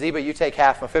out. Ziba, you take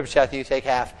half. Mephibosheth, you take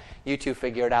half. You two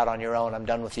figure it out on your own. I'm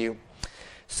done with you.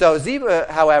 So Ziba,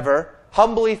 however,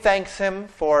 humbly thanks him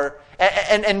for...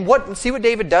 And see what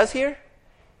David does here?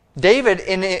 David,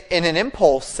 in an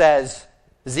impulse, says,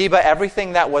 Ziba,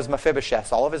 everything that was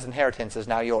Mephibosheth's, all of his inheritance is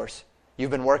now yours. You've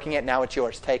been working it, now it's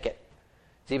yours. Take it.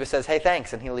 Ziba says, hey,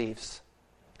 thanks, and he leaves.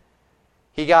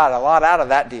 He got a lot out of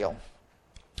that deal.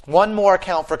 One more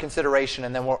account for consideration,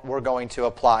 and then we're going to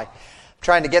apply. I'm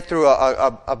trying to get through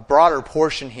a broader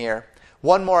portion here.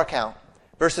 One more account,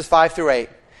 verses 5 through 8.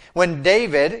 When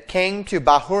David came to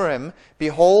Bahurim,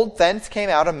 behold, thence came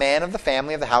out a man of the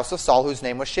family of the house of Saul, whose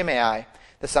name was Shimei,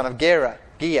 the son of Gera.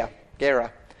 He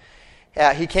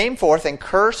came forth and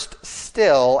cursed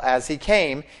still as he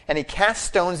came, and he cast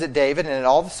stones at David and at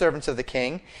all the servants of the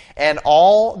king, and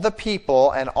all the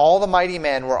people and all the mighty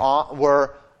men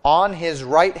were on his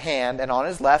right hand and on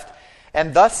his left.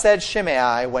 And thus said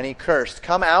Shimei when he cursed,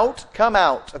 Come out,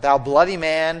 thou bloody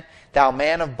man, thou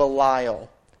man of Belial.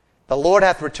 The Lord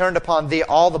hath returned upon thee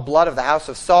all the blood of the house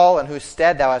of Saul, in whose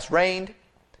stead thou hast reigned.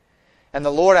 And the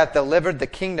Lord hath delivered the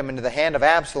kingdom into the hand of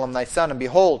Absalom thy son. And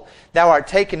behold, thou art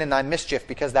taken in thy mischief,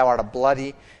 because thou art a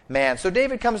bloody man. So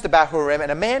David comes to Bahurim,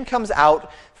 and a man comes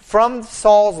out from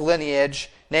Saul's lineage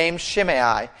named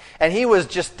Shimei. And he was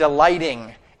just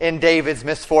delighting in David's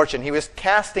misfortune. He was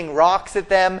casting rocks at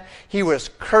them. He was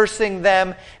cursing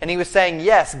them. And he was saying,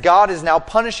 yes, God is now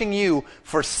punishing you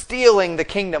for stealing the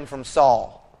kingdom from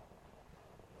Saul.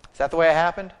 Is that the way it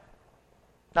happened?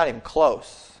 Not even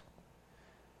close.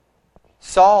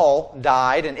 Saul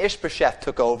died and Ishbosheth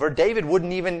took over. David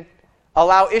wouldn't even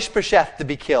allow Ishbosheth to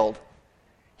be killed.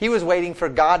 He was waiting for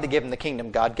God to give him the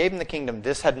kingdom. God gave him the kingdom.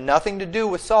 This had nothing to do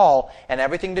with Saul and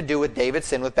everything to do with David's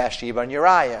sin with Bathsheba and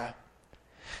Uriah.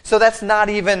 So that's not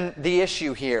even the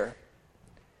issue here.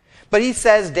 But he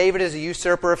says David is a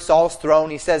usurper of Saul's throne.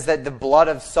 He says that the blood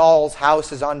of Saul's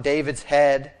house is on David's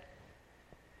head.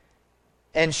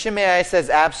 And Shimei says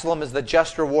Absalom is the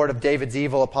just reward of David's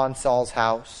evil upon Saul's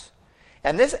house.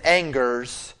 And this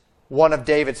angers one of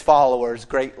David's followers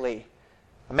greatly,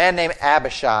 a man named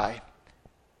Abishai.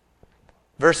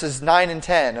 Verses 9 and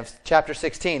 10 of chapter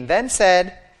 16. Then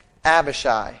said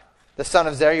Abishai, the son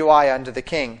of Zeruiah, unto the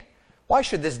king, why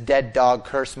should this dead dog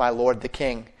curse my lord the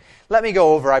king? Let me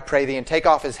go over, I pray thee, and take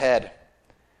off his head.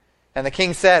 And the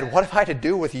king said, what have I to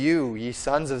do with you, ye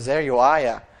sons of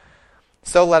Zeruiah?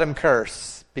 So let him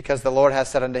curse, because the Lord hath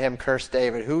said unto him, curse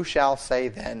David. Who shall say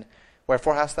then,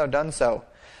 wherefore hast thou done so?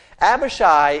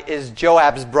 Abishai is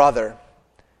Joab's brother.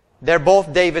 They're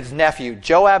both David's nephew.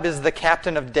 Joab is the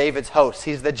captain of David's hosts.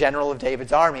 He's the general of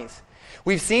David's armies.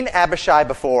 We've seen Abishai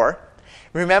before.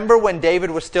 Remember when David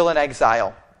was still in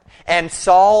exile, and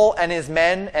Saul and his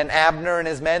men and Abner and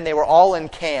his men, they were all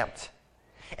encamped.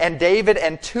 And David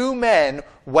and two men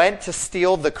went to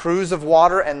steal the cruse of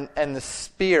water and the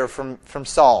spear from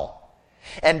Saul.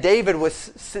 And David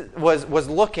was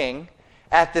looking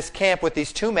at this camp with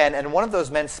these two men, and one of those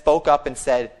men spoke up and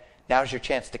said, now's your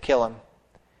chance to kill him.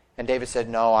 And David said,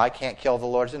 no, I can't kill the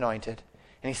Lord's anointed.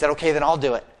 And he said, okay, then I'll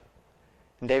do it.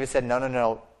 And David said,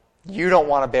 no, you don't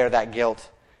want to bear that guilt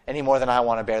any more than I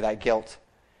want to bear that guilt.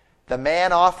 The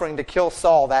man offering to kill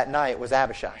Saul that night was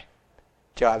Abishai,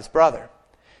 Joab's brother.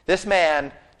 This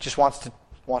man just wants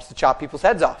to chop people's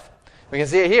heads off. We can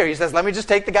see it here. He says, let me just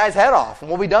take the guy's head off and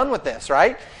we'll be done with this,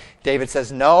 right? David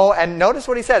says no. And notice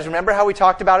what he says. Remember how we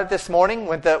talked about it this morning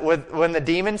when the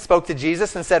demon spoke to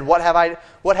Jesus and said, what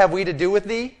have we to do with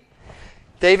thee?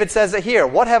 David says it here.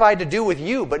 What have I to do with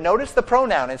you? But notice the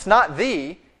pronoun. It's not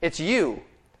thee, it's you.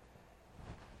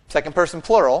 Second person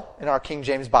plural in our King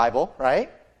James Bible, right?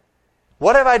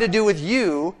 What have I to do with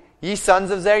you, ye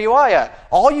sons of Zeruiah?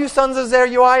 All you sons of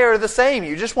Zeruiah are the same.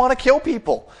 You just want to kill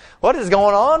people. What is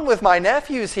going on with my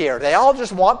nephews here? They all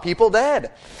just want people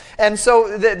dead. And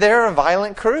so they're a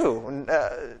violent crew.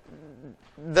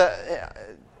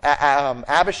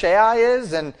 Abishai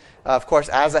is, and of course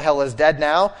Asahel is dead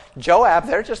now. Joab,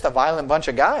 they're just a violent bunch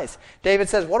of guys. David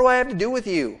says, what do I have to do with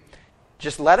you?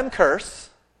 Just let him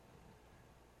curse.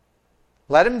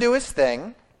 Let him do his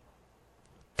thing.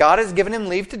 God has given him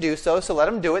leave to do so, so let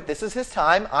him do it. This is his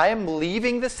time. I am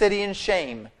leaving the city in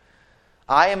shame.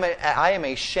 I am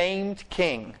a shamed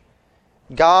king.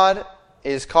 God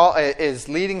is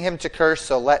leading him to curse,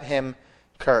 so let him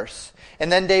curse.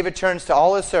 And then David turns to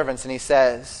all his servants and he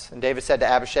says, and David said to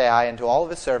Abishai and to all of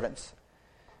his servants,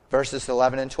 verses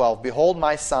 11 and 12, behold,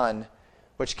 my son,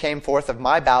 which came forth of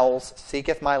my bowels,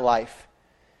 seeketh my life.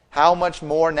 How much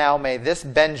more now may this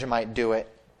Benjamite do it?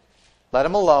 Let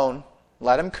him alone,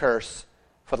 let him curse,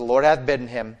 for the Lord hath bidden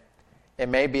him. It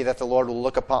may be that the Lord will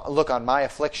look on my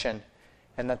affliction,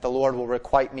 and that the Lord will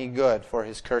requite me good for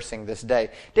his cursing this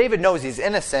day. David knows he's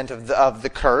innocent of the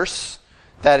curse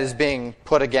that is being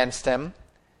put against him.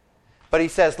 But he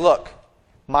says, look,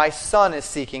 my son is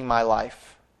seeking my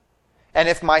life. And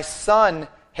if my son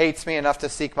hates me enough to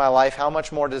seek my life, how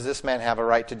much more does this man have a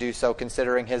right to do so,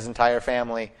 considering his entire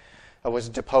family was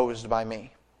deposed by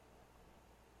me?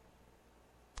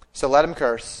 So let him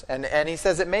curse. And he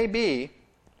says, it may be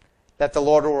that the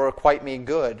Lord will requite me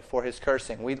good for his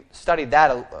cursing. We studied that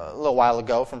a little while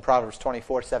ago from Proverbs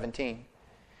 24:17.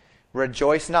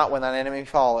 Rejoice not when thine enemy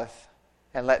falleth,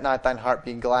 and let not thine heart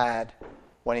be glad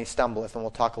when he stumbleth. And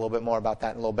we'll talk a little bit more about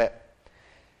that in a little bit.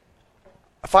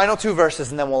 Final two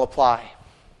verses and then we'll apply.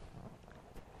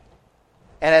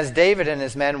 And as David and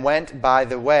his men went by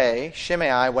the way,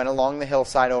 Shimei went along the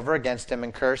hillside over against him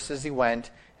and cursed as he went,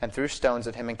 and threw stones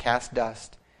at him and cast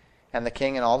dust. And the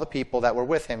king and all the people that were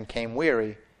with him came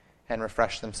weary and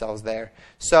refreshed themselves there.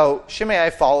 So Shimei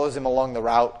follows him along the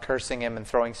route, cursing him and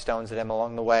throwing stones at him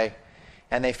along the way.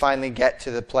 And they finally get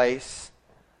to the place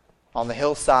on the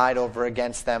hillside over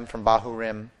against them from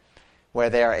Bahurim, where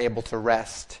they are able to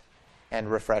rest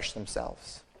and refresh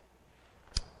themselves.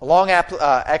 A long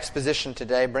exposition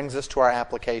today brings us to our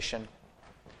application.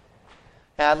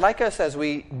 And I'd like us, as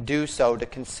we do so, to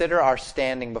consider our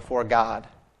standing before God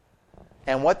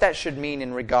and what that should mean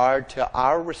in regard to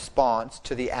our response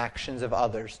to the actions of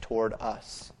others toward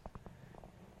us.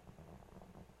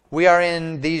 We are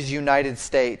in these United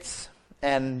States,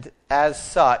 and as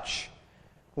such,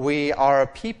 we are a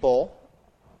people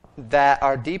that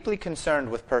are deeply concerned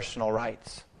with personal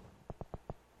rights.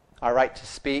 Our right to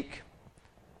speak,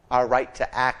 our right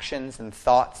to actions and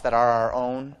thoughts that are our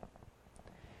own.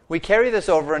 We carry this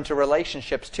over into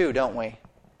relationships too, don't we?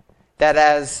 That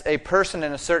as a person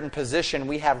in a certain position,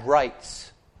 we have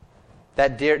rights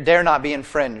that dare not be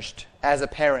infringed. As a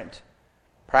parent,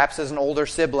 perhaps as an older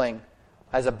sibling,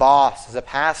 as a boss, as a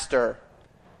pastor,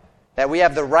 that we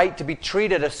have the right to be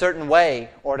treated a certain way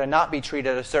or to not be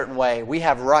treated a certain way. We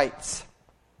have rights.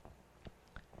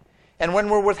 And when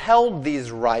we're withheld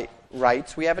these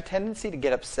rights, we have a tendency to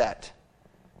get upset.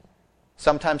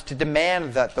 Sometimes to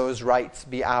demand that those rights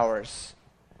be ours.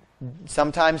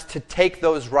 Sometimes to take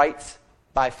those rights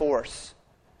by force.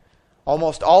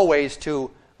 Almost always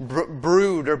to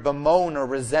brood or bemoan or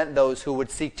resent those who would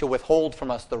seek to withhold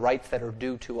from us the rights that are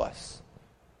due to us.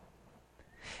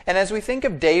 And as we think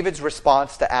of David's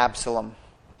response to Absalom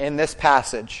in this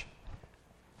passage,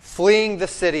 fleeing the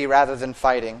city rather than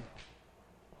fighting,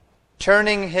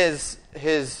 turning his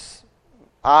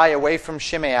eye away from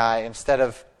Shimei instead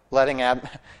of letting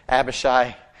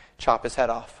Abishai chop his head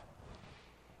off,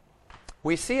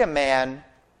 we see a man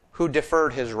who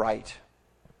deferred his right.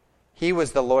 He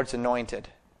was the Lord's anointed.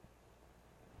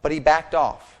 But he backed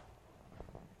off.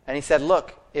 And he said,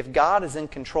 look, if God is in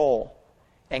control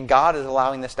and God is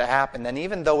allowing this to happen, then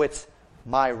even though it's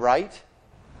my right,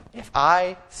 if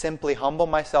I simply humble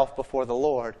myself before the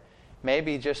Lord,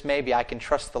 maybe, just maybe, I can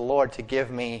trust the Lord to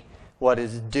give me what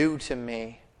is due to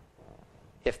me,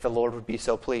 if the Lord would be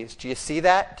so pleased. Do you see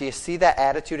that? Do you see that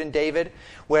attitude in David?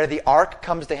 Where the ark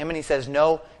comes to him and he says,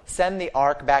 no, send the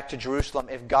ark back to Jerusalem.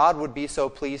 If God would be so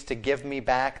pleased to give me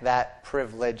back that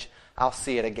privilege, I'll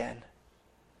see it again.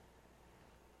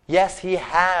 Yes, he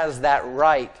has that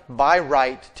right, by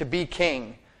right, to be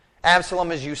king.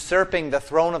 Absalom is usurping the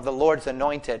throne of the Lord's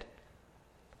anointed.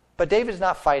 But David's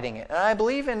not fighting it. And I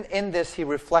believe in this he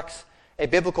reflects a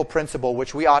biblical principle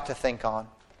which we ought to think on.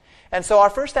 And so our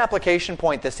first application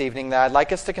point this evening that I'd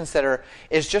like us to consider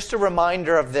is just a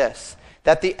reminder of this,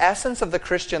 that the essence of the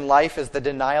Christian life is the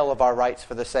denial of our rights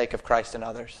for the sake of Christ and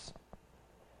others.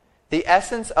 The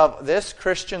essence of this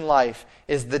Christian life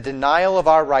is the denial of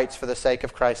our rights for the sake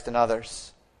of Christ and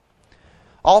others.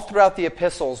 All throughout the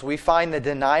epistles, we find the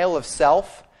denial of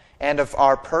self and of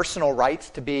our personal rights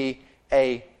to be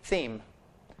a theme.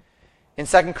 In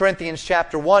 2 Corinthians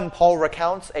chapter 1, Paul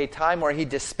recounts a time where he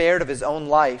despaired of his own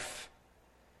life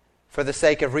for the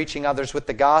sake of reaching others with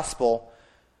the gospel.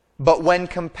 But what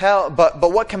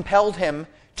compelled him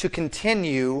to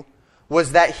continue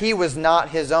was that he was not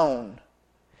his own.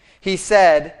 He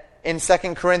said in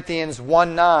 2 Corinthians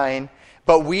 1:9,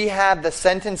 but we have the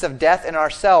sentence of death in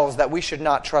ourselves, that we should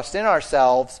not trust in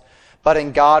ourselves, but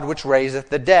in God which raiseth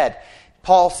the dead.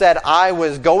 Paul said, I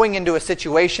was going into a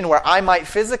situation where I might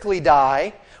physically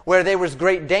die, where there was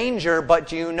great danger, but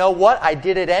do you know what? I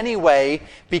did it anyway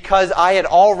because I had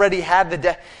already had the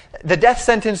death. The death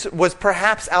sentence was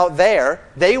perhaps out there.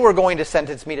 They were going to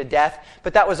sentence me to death,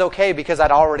 but that was okay because I'd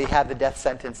already had the death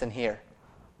sentence in here.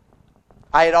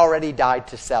 I had already died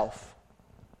to self.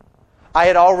 I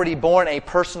had already borne a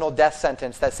personal death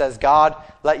sentence that says, God,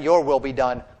 let your will be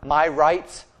done. My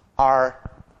rights are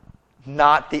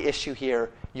not the issue here.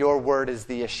 Your word is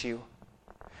the issue.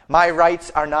 My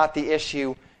rights are not the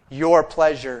issue. Your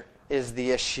pleasure is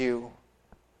the issue.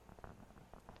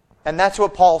 And that's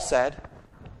what Paul said.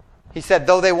 He said,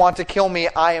 though they want to kill me,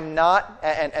 I am not,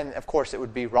 and of course it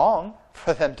would be wrong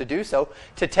for them to do so,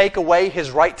 to take away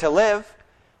his right to live.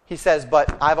 He says,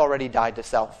 but I've already died to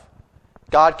self.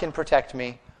 God can protect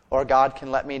me, or God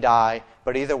can let me die,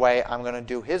 but either way, I'm going to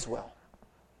do his will.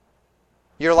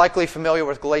 You're likely familiar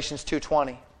with Galatians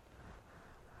 2:20.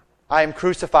 I am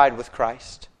crucified with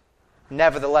Christ.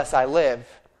 Nevertheless I live.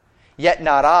 Yet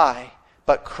not I,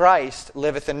 but Christ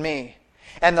liveth in me.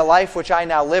 And the life which I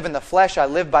now live in the flesh, I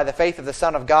live by the faith of the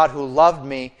Son of God who loved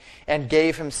me and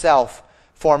gave himself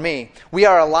for me. We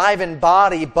are alive in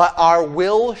body, but our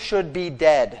will should be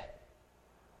dead.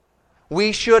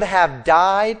 We should have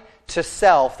died to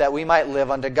self that we might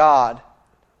live unto God.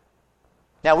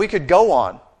 Now we could go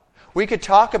on. We could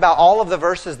talk about all of the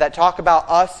verses that talk about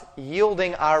us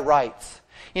yielding our rights.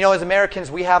 You know, as Americans,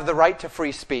 we have the right to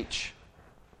free speech.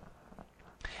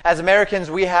 As Americans,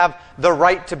 we have the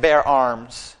right to bear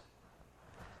arms.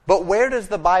 But where does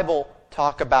the Bible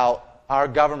talk about our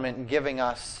government giving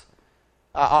us,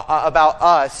 about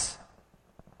us,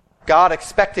 God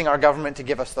expecting our government to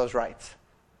give us those rights?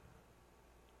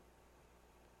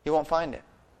 You won't find it.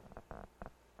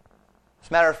 As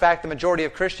a matter of fact, the majority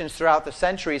of Christians throughout the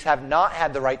centuries have not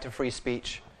had the right to free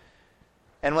speech.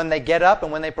 And when they get up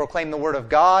and when they proclaim the Word of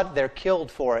God, they're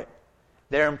killed for it.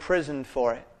 They're imprisoned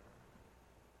for it.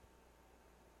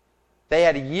 They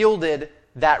had yielded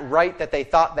that right that they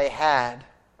thought they had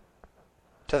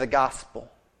to the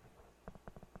gospel.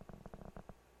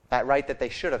 That right that they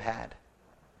should have had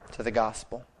to the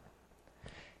gospel.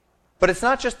 But it's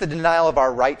not just the denial of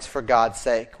our rights for God's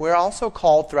sake. We're also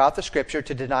called throughout the Scripture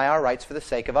to deny our rights for the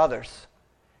sake of others,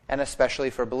 and especially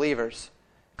for believers.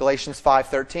 Galatians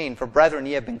 5:13, "For brethren,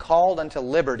 ye have been called unto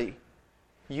liberty."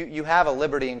 You have a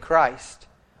liberty in Christ.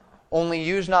 "Only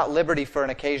use not liberty for an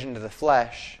occasion to the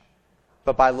flesh,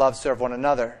 but by love serve one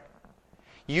another."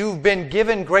 You've been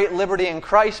given great liberty in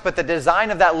Christ, but the design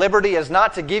of that liberty is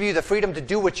not to give you the freedom to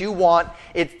do what you want.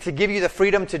 It's to give you the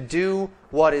freedom to do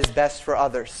what is best for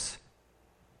others.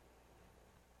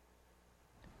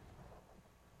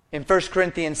 In 1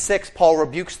 Corinthians 6, Paul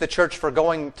rebukes the church for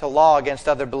going to law against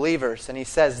other believers. And he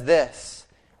says this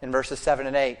in verses 7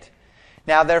 and 8.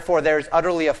 "Now therefore there is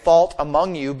utterly a fault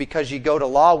among you, because ye go to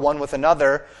law one with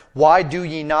another. Why do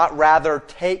ye not rather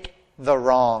take the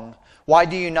wrong? Why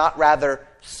do you not rather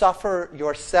suffer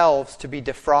yourselves to be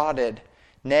defrauded?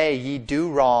 Nay, ye do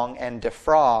wrong and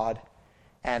defraud,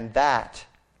 and that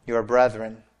your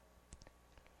brethren."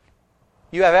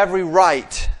 You have every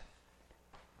right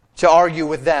to argue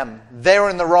with them. They're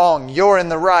in the wrong, you're in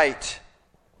the right,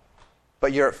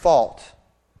 but you're at fault.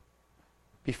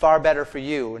 Be far better for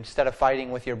you, instead of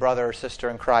fighting with your brother or sister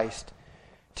in Christ,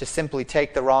 to simply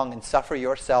take the wrong and suffer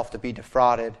yourself to be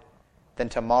defrauded, than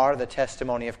to mar the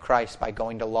testimony of Christ by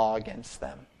going to law against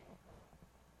them.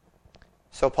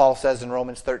 So Paul says in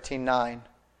Romans 13:9,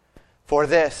 "For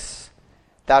this,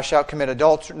 thou shalt not commit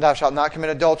adultery, thou shalt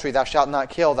not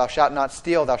kill, thou shalt not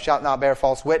steal, thou shalt not bear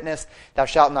false witness, thou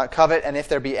shalt not covet, and if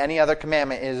there be any other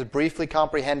commandment, it is briefly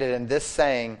comprehended in this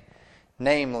saying,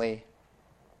 namely,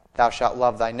 thou shalt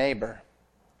love thy neighbor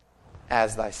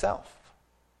as thyself."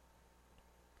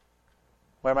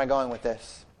 Where am I going with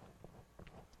this?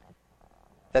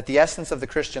 That the essence of the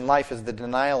Christian life is the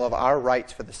denial of our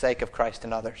rights for the sake of Christ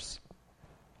and others.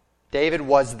 David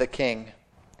was the king.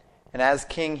 And as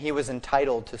king, he was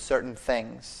entitled to certain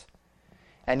things.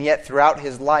 And yet throughout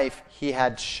his life, he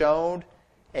had shown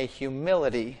a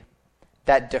humility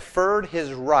that deferred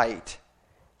his right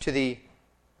to the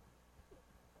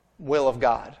will of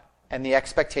God and the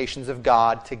expectations of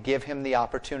God to give him the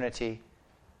opportunity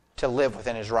to live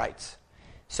within his rights.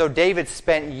 So David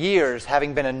spent years,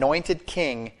 having been anointed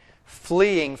king,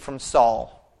 fleeing from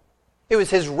Saul. It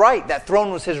was his right. That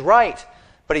throne was his right.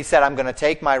 But he said, "I'm going to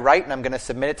take my right and I'm going to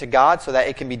submit it to God so that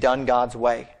it can be done God's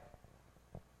way."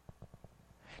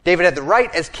 David had the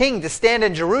right as king to stand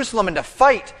in Jerusalem and to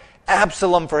fight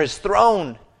Absalom for his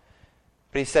throne.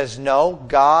 But he says, "No,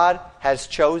 God has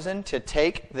chosen to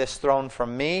take this throne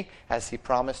from me, as he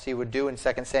promised he would do in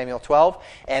 2 Samuel 12.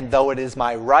 And though it is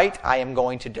my right, I am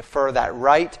going to defer that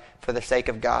right for the sake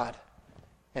of God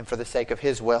and for the sake of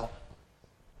his will."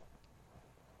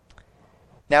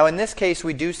 Now, in this case,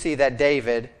 we do see that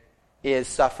David is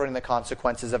suffering the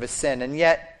consequences of his sin, and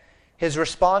yet his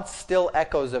response still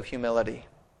echoes of humility,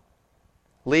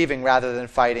 leaving rather than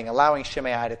fighting, allowing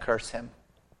Shimei to curse him.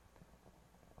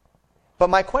 But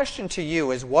my question to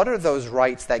you is, what are those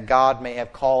rights that God may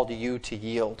have called you to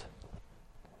yield?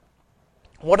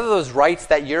 What are those rights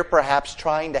that you're perhaps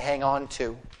trying to hang on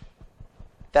to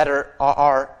that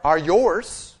are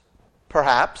yours,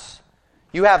 perhaps?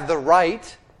 You have the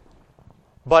right,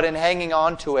 but in hanging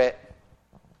on to it,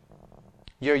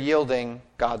 you're yielding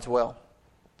God's will.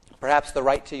 Perhaps the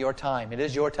right to your time. It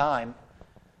is your time.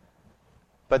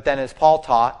 But then, as Paul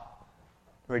taught,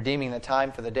 redeeming the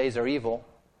time, for the days are evil.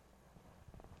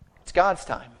 It's God's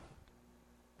time.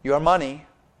 Your money,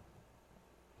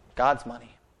 God's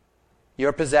money.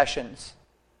 Your possessions,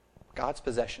 God's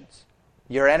possessions.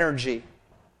 Your energy,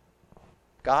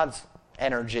 God's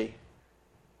energy.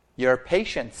 Your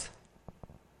patience,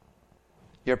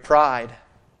 your pride,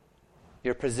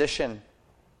 your position,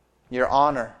 your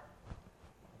honor.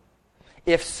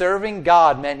 If serving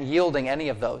God meant yielding any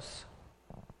of those,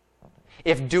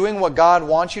 if doing what God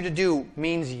wants you to do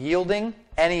means yielding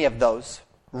any of those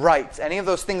rights, any of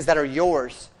those things that are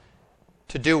yours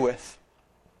to do with?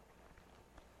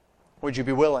 Would you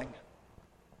be willing?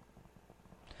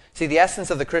 See, the essence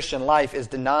of the Christian life is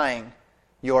denying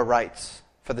your rights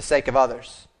for the sake of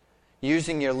others,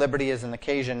 using your liberty as an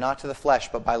occasion not to the flesh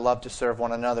but by love to serve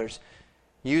one another's,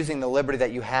 using the liberty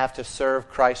that you have to serve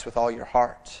Christ with all your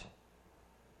heart.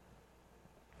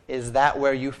 Is that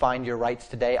where you find your rights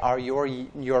today? Are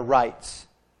your rights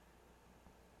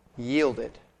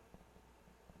yielded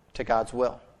to God's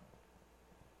will?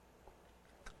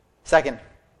 Second,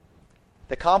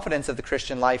 the confidence of the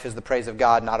Christian life is the praise of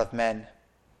God, not of men.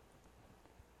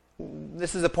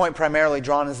 This is a point primarily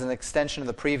drawn as an extension of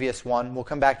the previous one. We'll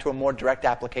come back to a more direct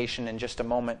application in just a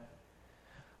moment.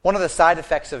 One of the side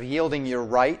effects of yielding your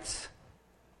rights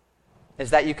is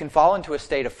that you can fall into a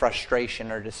state of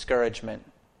frustration or discouragement.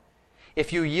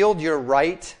 If you yield your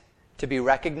right to be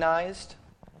recognized,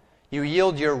 you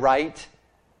yield your right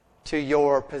to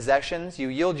your possessions, you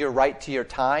yield your right to your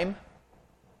time,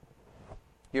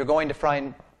 you're going to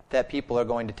find that people are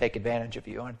going to take advantage of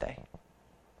you, aren't they?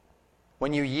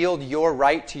 When you yield your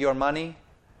right to your money,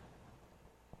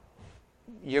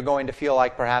 you're going to feel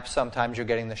like perhaps sometimes you're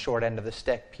getting the short end of the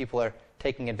stick. People are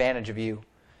taking advantage of you.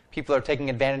 People are taking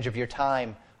advantage of your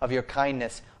time, of your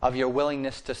kindness, of your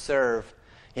willingness to serve.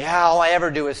 Yeah, all I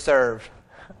ever do is serve.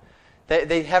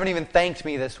 They haven't even thanked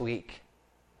me this week.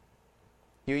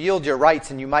 You yield your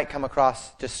rights and you might come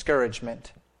across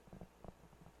discouragement.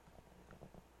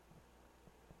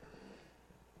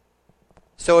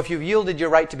 So if you've yielded your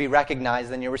right to be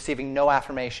recognized, then you're receiving no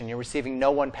affirmation. You're receiving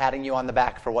no one patting you on the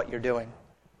back for what you're doing.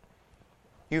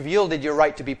 You've yielded your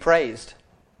right to be praised.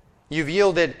 You've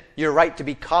yielded your right to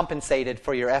be compensated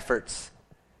for your efforts.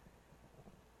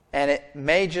 And it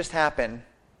may just happen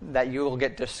that you will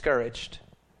get discouraged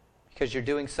because you're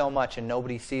doing so much and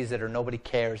nobody sees it or nobody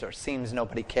cares or seems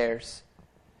nobody cares.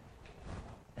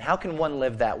 And how can one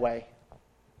live that way?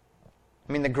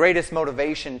 I mean, the greatest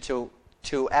motivation to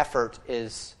effort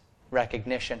is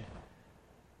recognition.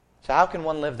 So how can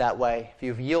one live that way if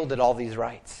you've yielded all these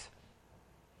rights?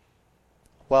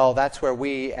 Well, that's where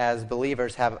we as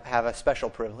believers have a special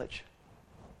privilege.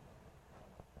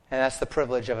 And that's the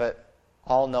privilege of an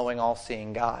all-knowing,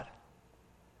 all-seeing God.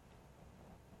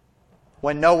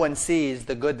 When no one sees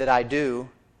the good that I do,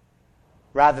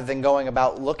 rather than going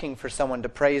about looking for someone to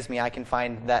praise me, I can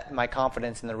find that my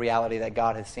confidence in the reality that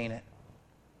God has seen it.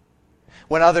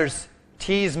 When others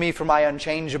tease me for my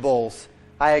unchangeables,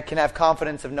 I can have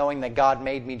confidence of knowing that God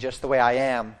made me just the way I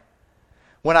am.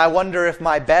 When I wonder if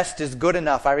my best is good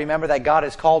enough, I remember that God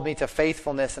has called me to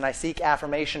faithfulness and I seek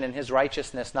affirmation in His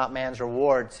righteousness, not man's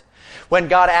rewards. When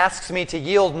God asks me to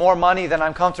yield more money than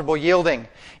I'm comfortable yielding,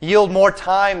 yield more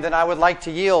time than I would like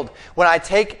to yield, when I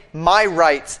take my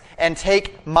rights and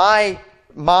take my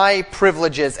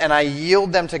privileges and I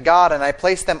yield them to God and I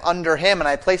place them under Him and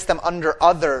I place them under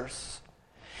others,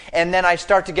 and then I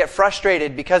start to get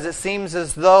frustrated because it seems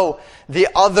as though the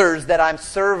others that I'm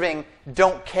serving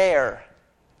don't care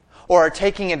or are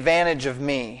taking advantage of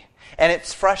me, and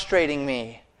it's frustrating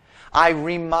me, I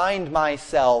remind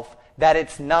myself that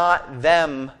it's not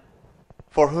them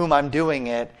for whom I'm doing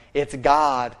it, it's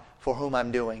God for whom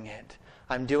I'm doing it.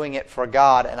 I'm doing it for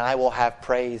God, and I will have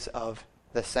praise of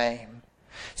the same.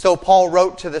 So Paul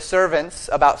wrote to the servants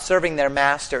about serving their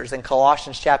masters in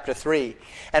Colossians chapter 3.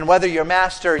 And whether your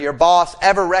master, your boss,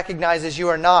 ever recognizes you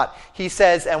or not, he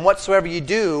says, and whatsoever you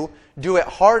do, do it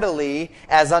heartily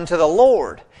as unto the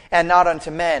Lord and not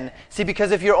unto men. See,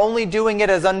 because if you're only doing it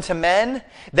as unto men,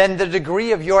 then the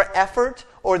degree of your effort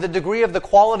or the degree of the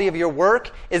quality of your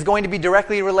work is going to be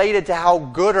directly related to how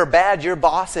good or bad your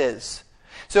boss is.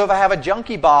 So if I have a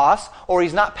junky boss, or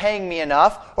he's not paying me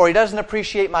enough, or he doesn't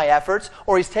appreciate my efforts,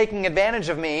 or he's taking advantage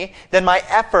of me, then my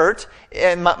effort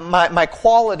and my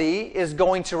quality is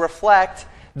going to reflect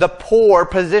the poor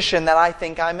position that I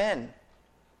think I'm in.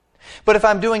 But if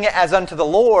I'm doing it as unto the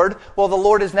Lord, well, the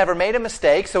Lord has never made a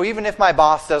mistake, so even if my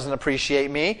boss doesn't appreciate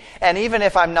me, and even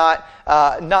if I'm not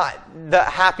the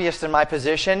happiest in my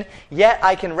position, yet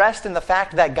I can rest in the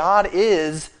fact that God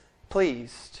is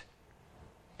pleased.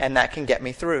 And that can get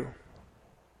me through.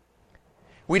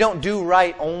 We don't do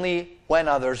right only when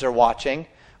others are watching,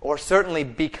 or certainly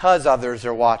because others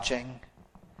are watching.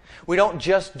 We don't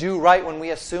just do right when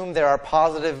we assume there are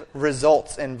positive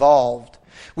results involved.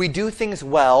 We do things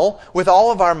well with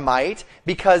all of our might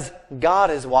because God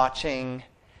is watching,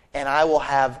 and I will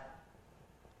have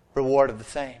reward of the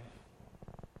same.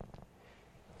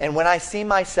 And when I see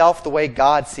myself the way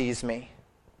God sees me,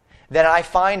 then I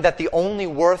find that the only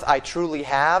worth I truly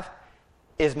have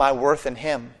is my worth in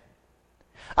Him.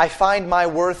 I find my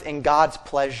worth in God's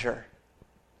pleasure,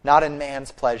 not in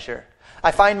man's pleasure.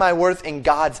 I find my worth in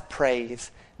God's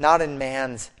praise, not in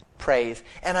man's praise.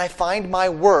 And I find my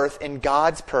worth in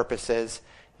God's purposes,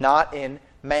 not in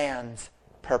man's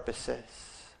purposes.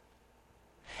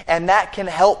 And that can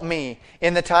help me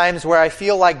in the times where I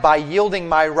feel like by yielding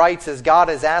my rights as God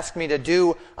has asked me to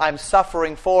do, I'm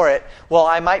suffering for it. Well,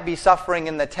 I might be suffering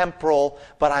in the temporal,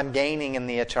 but I'm gaining in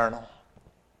the eternal.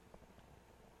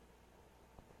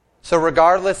 So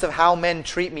regardless of how men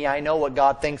treat me, I know what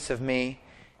God thinks of me,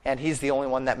 and He's the only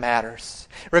one that matters.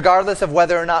 Regardless of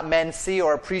whether or not men see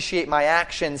or appreciate my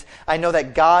actions, I know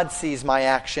that God sees my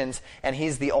actions, and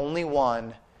He's the only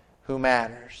one who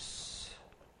matters.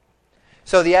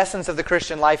 So the essence of the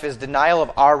Christian life is denial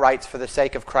of our rights for the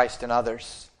sake of Christ and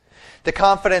others. The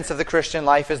confidence of the Christian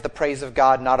life is the praise of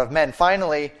God, not of men.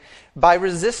 Finally, by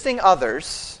resisting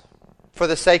others for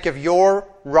the sake of your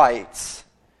rights,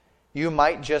 you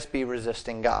might just be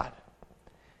resisting God.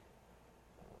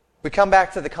 We come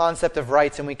back to the concept of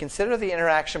rights and we consider the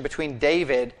interaction between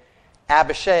David,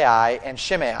 Abishai, and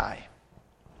Shimei.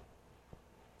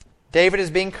 David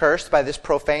is being cursed by this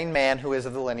profane man who is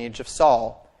of the lineage of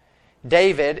Saul.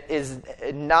 David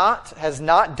has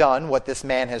not done what this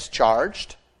man has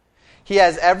charged. He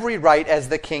has every right as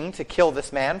the king to kill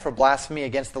this man for blasphemy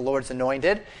against the Lord's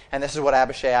anointed, and this is what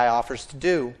Abishai offers to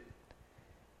do.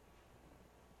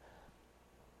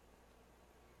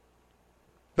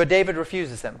 But David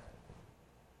refuses him.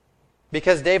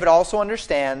 Because David also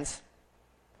understands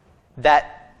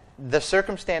that the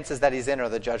circumstances that he's in are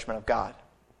the judgment of God.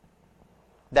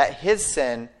 That his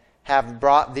sin have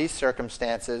brought these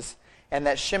circumstances, and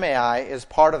that Shimei is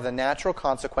part of the natural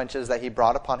consequences that he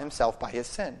brought upon himself by his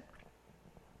sin.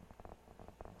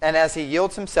 And as he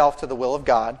yields himself to the will of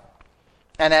God,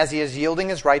 and as he is yielding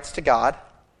his rights to God,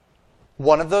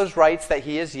 one of those rights that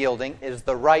he is yielding is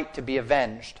the right to be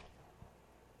avenged.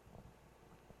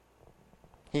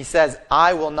 He says,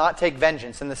 I will not take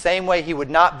vengeance. In the same way he would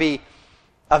not be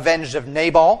avenged of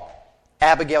Nabal,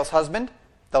 Abigail's husband,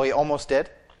 though he almost did.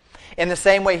 In the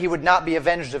same way he would not be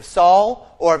avenged of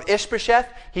Saul or of Ishbosheth.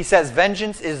 He says,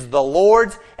 vengeance is the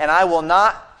Lord's, and I will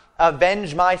not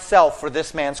avenge myself for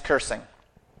this man's cursing.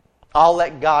 I'll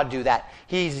let God do that.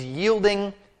 He's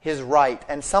yielding his right.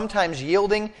 And sometimes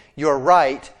yielding your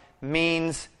right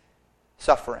means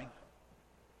suffering.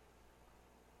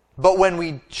 But when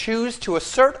we choose to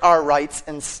assert our rights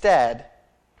instead,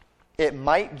 it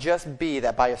might just be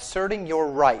that by asserting your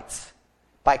rights,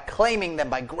 by claiming them,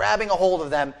 by grabbing a hold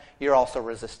of them, you're also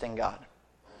resisting God.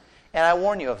 And I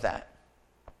warn you of that.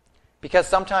 Because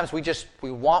sometimes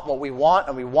we want what we want,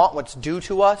 and we want what's due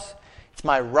to us. It's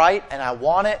my right, and I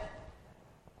want it.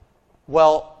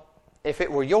 Well, if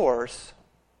it were yours,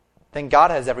 then God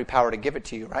has every power to give it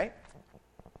to you, right?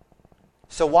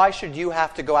 So why should you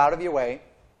have to go out of your way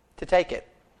to take it?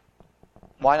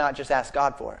 Why not just ask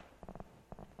God for it?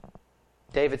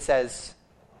 David says,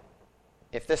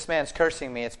 if this man's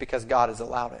cursing me, it's because God has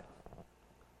allowed it.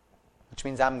 Which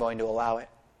means I'm going to allow it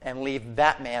and leave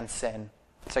that man's sin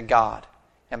to God.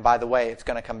 And by the way, it's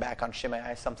going to come back on Shimei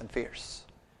as something fierce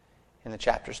in the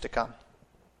chapters to come.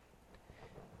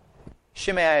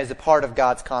 Shimei is a part of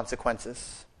God's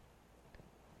consequences.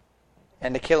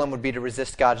 And to kill him would be to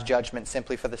resist God's judgment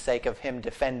simply for the sake of him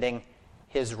defending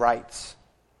his rights.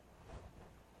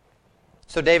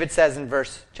 So David says in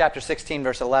chapter 16,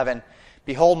 verse 11,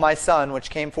 Behold, my son, which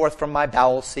came forth from my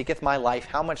bowels, seeketh my life.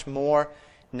 How much more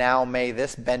now may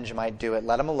this Benjamite do it?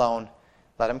 Let him alone.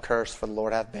 Let him curse, for the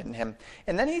Lord hath bidden him.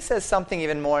 And then he says something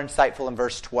even more insightful in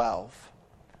verse 12.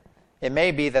 It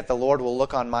may be that the Lord will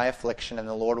look on my affliction, and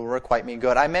the Lord will requite me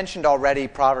good. I mentioned already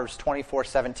Proverbs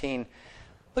 24:17.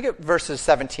 Look at verses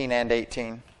 17 and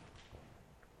 18.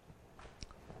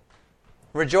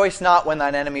 Rejoice not when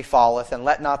thine enemy falleth, and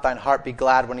let not thine heart be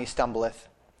glad when he stumbleth,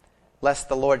 lest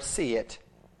the Lord see it,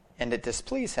 and it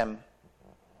displease him,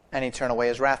 and he turn away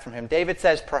his wrath from him. David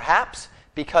says, perhaps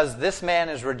because this man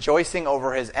is rejoicing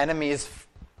over his enemy's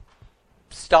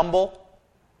stumble,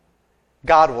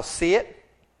 God will see it,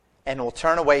 and will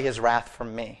turn away his wrath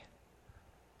from me.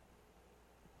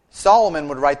 Solomon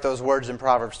would write those words in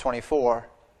Proverbs 24,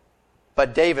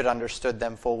 but David understood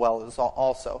them full well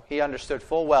also. He understood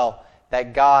full well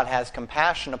that God has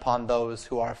compassion upon those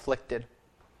who are afflicted,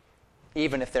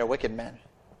 even if they're wicked men.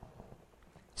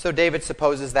 So David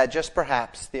supposes that just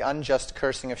perhaps the unjust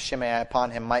cursing of Shimei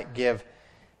upon him might give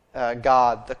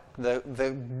God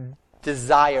the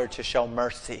desire to show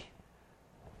mercy.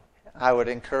 I would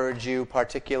encourage you,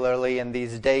 particularly in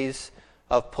these days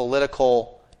of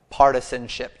political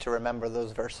partisanship, to remember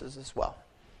those verses as well.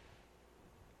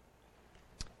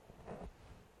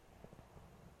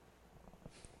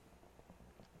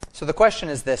 So the question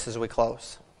is this as we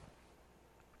close.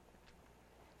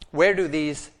 where do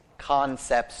these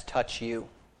concepts touch you?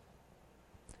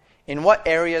 In what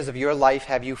areas of your life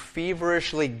have you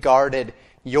feverishly guarded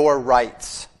your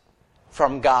rights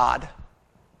from God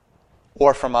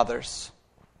or from others?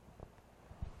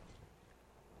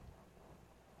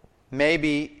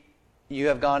 Maybe you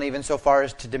have gone even so far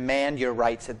as to demand your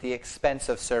rights at the expense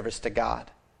of service to God.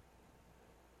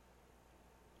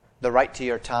 The right to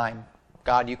your time.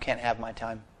 God, you can't have my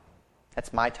time.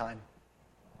 That's my time.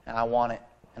 And I want it.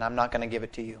 And I'm not going to give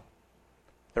it to you.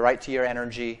 The right to your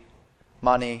energy,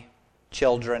 money,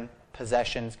 children,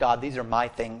 possessions. God, these are my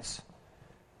things.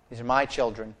 These are my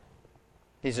children.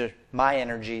 These are my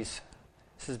energies.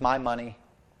 This is my money.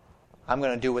 I'm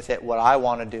going to do with it what I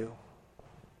want to do.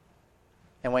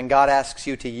 And when God asks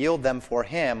you to yield them for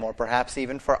Him, or perhaps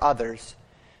even for others,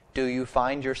 do you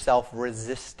find yourself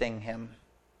resisting Him?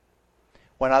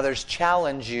 When others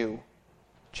challenge you,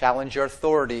 challenge your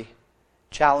authority,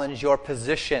 challenge your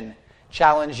position,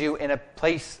 challenge you in a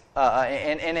place,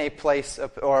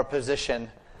 or a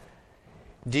position,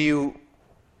 do you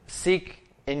seek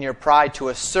in your pride to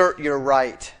assert your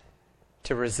right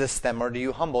to resist them, or do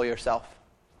you humble yourself?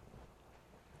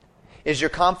 Is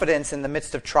your confidence in the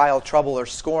midst of trial, trouble, or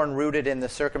scorn rooted in the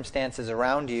circumstances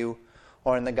around you,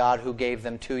 or in the God who gave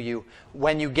them to you?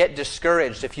 When you get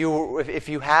discouraged, if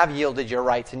you have yielded your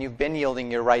rights and you've been yielding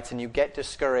your rights and you get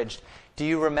discouraged, do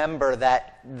you remember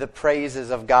that the praise is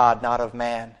of God, not of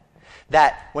man?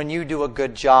 That when you do a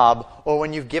good job, or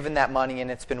when you've given that money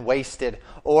and it's been wasted,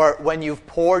 or when you've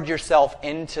poured yourself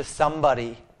into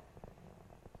somebody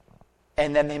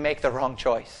and then they make the wrong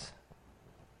choice,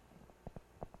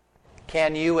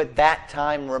 can you at that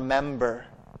time remember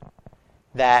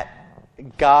that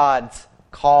God's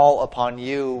call upon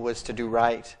you was to do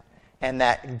right, and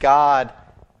that if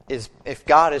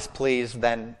God is pleased,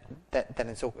 then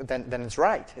it's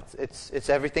right. It's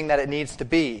everything that it needs to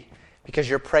be, because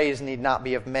your praise need not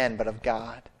be of men but of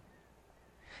God.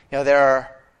 You know,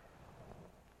 there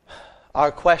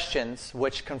are questions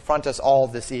which confront us all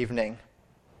this evening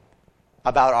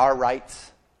about our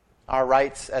rights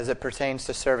as it pertains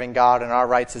to serving God, and our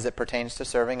rights as it pertains to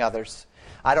serving others.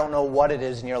 I don't know what it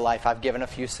is in your life. I've given a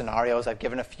few scenarios. I've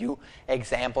given a few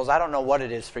examples. I don't know what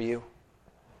it is for you,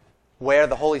 where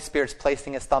the Holy Spirit's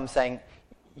placing His thumb saying,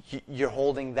 you're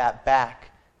holding that back.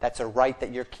 That's a right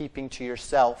that you're keeping to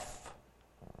yourself.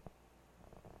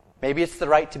 Maybe it's the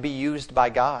right to be used by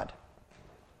God.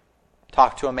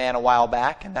 Talked to a man a while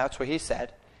back, and that's what he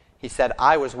said. He said,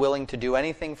 I was willing to do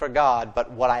anything for God,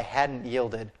 but what I hadn't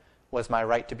yielded was my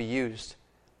right to be used,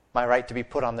 my right to be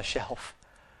put on the shelf.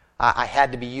 I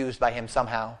had to be used by Him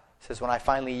somehow. He says, when I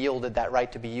finally yielded that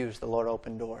right to be used, the Lord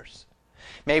opened doors.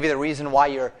 Maybe the reason why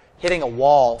you're hitting a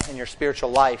wall in your spiritual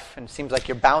life and it seems like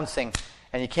you're bouncing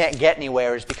and you can't get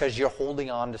anywhere is because you're holding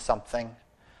on to something,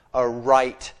 a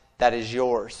right that is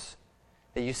yours.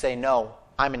 That you say, no,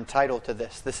 I'm entitled to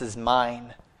this. This is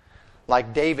mine.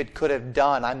 Like David could have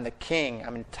done, I'm the king.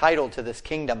 I'm entitled to this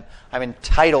kingdom. I'm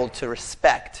entitled to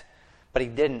respect. But he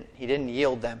didn't. He didn't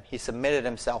yield them. He submitted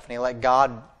himself and he let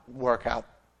God work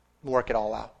it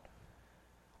all out.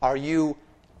 Are you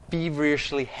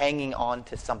feverishly hanging on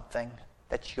to something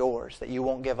that's yours, that you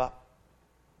won't give up?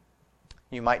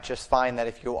 You might just find that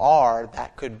if you are,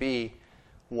 that could be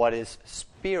what is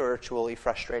spiritually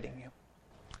frustrating you.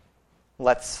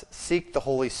 Let's seek the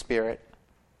Holy Spirit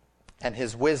and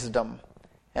His wisdom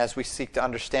as we seek to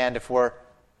understand if we're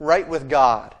right with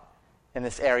God in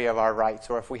this area of our rights,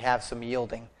 or if we have some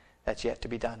yielding that's yet to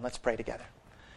be done. Let's pray together.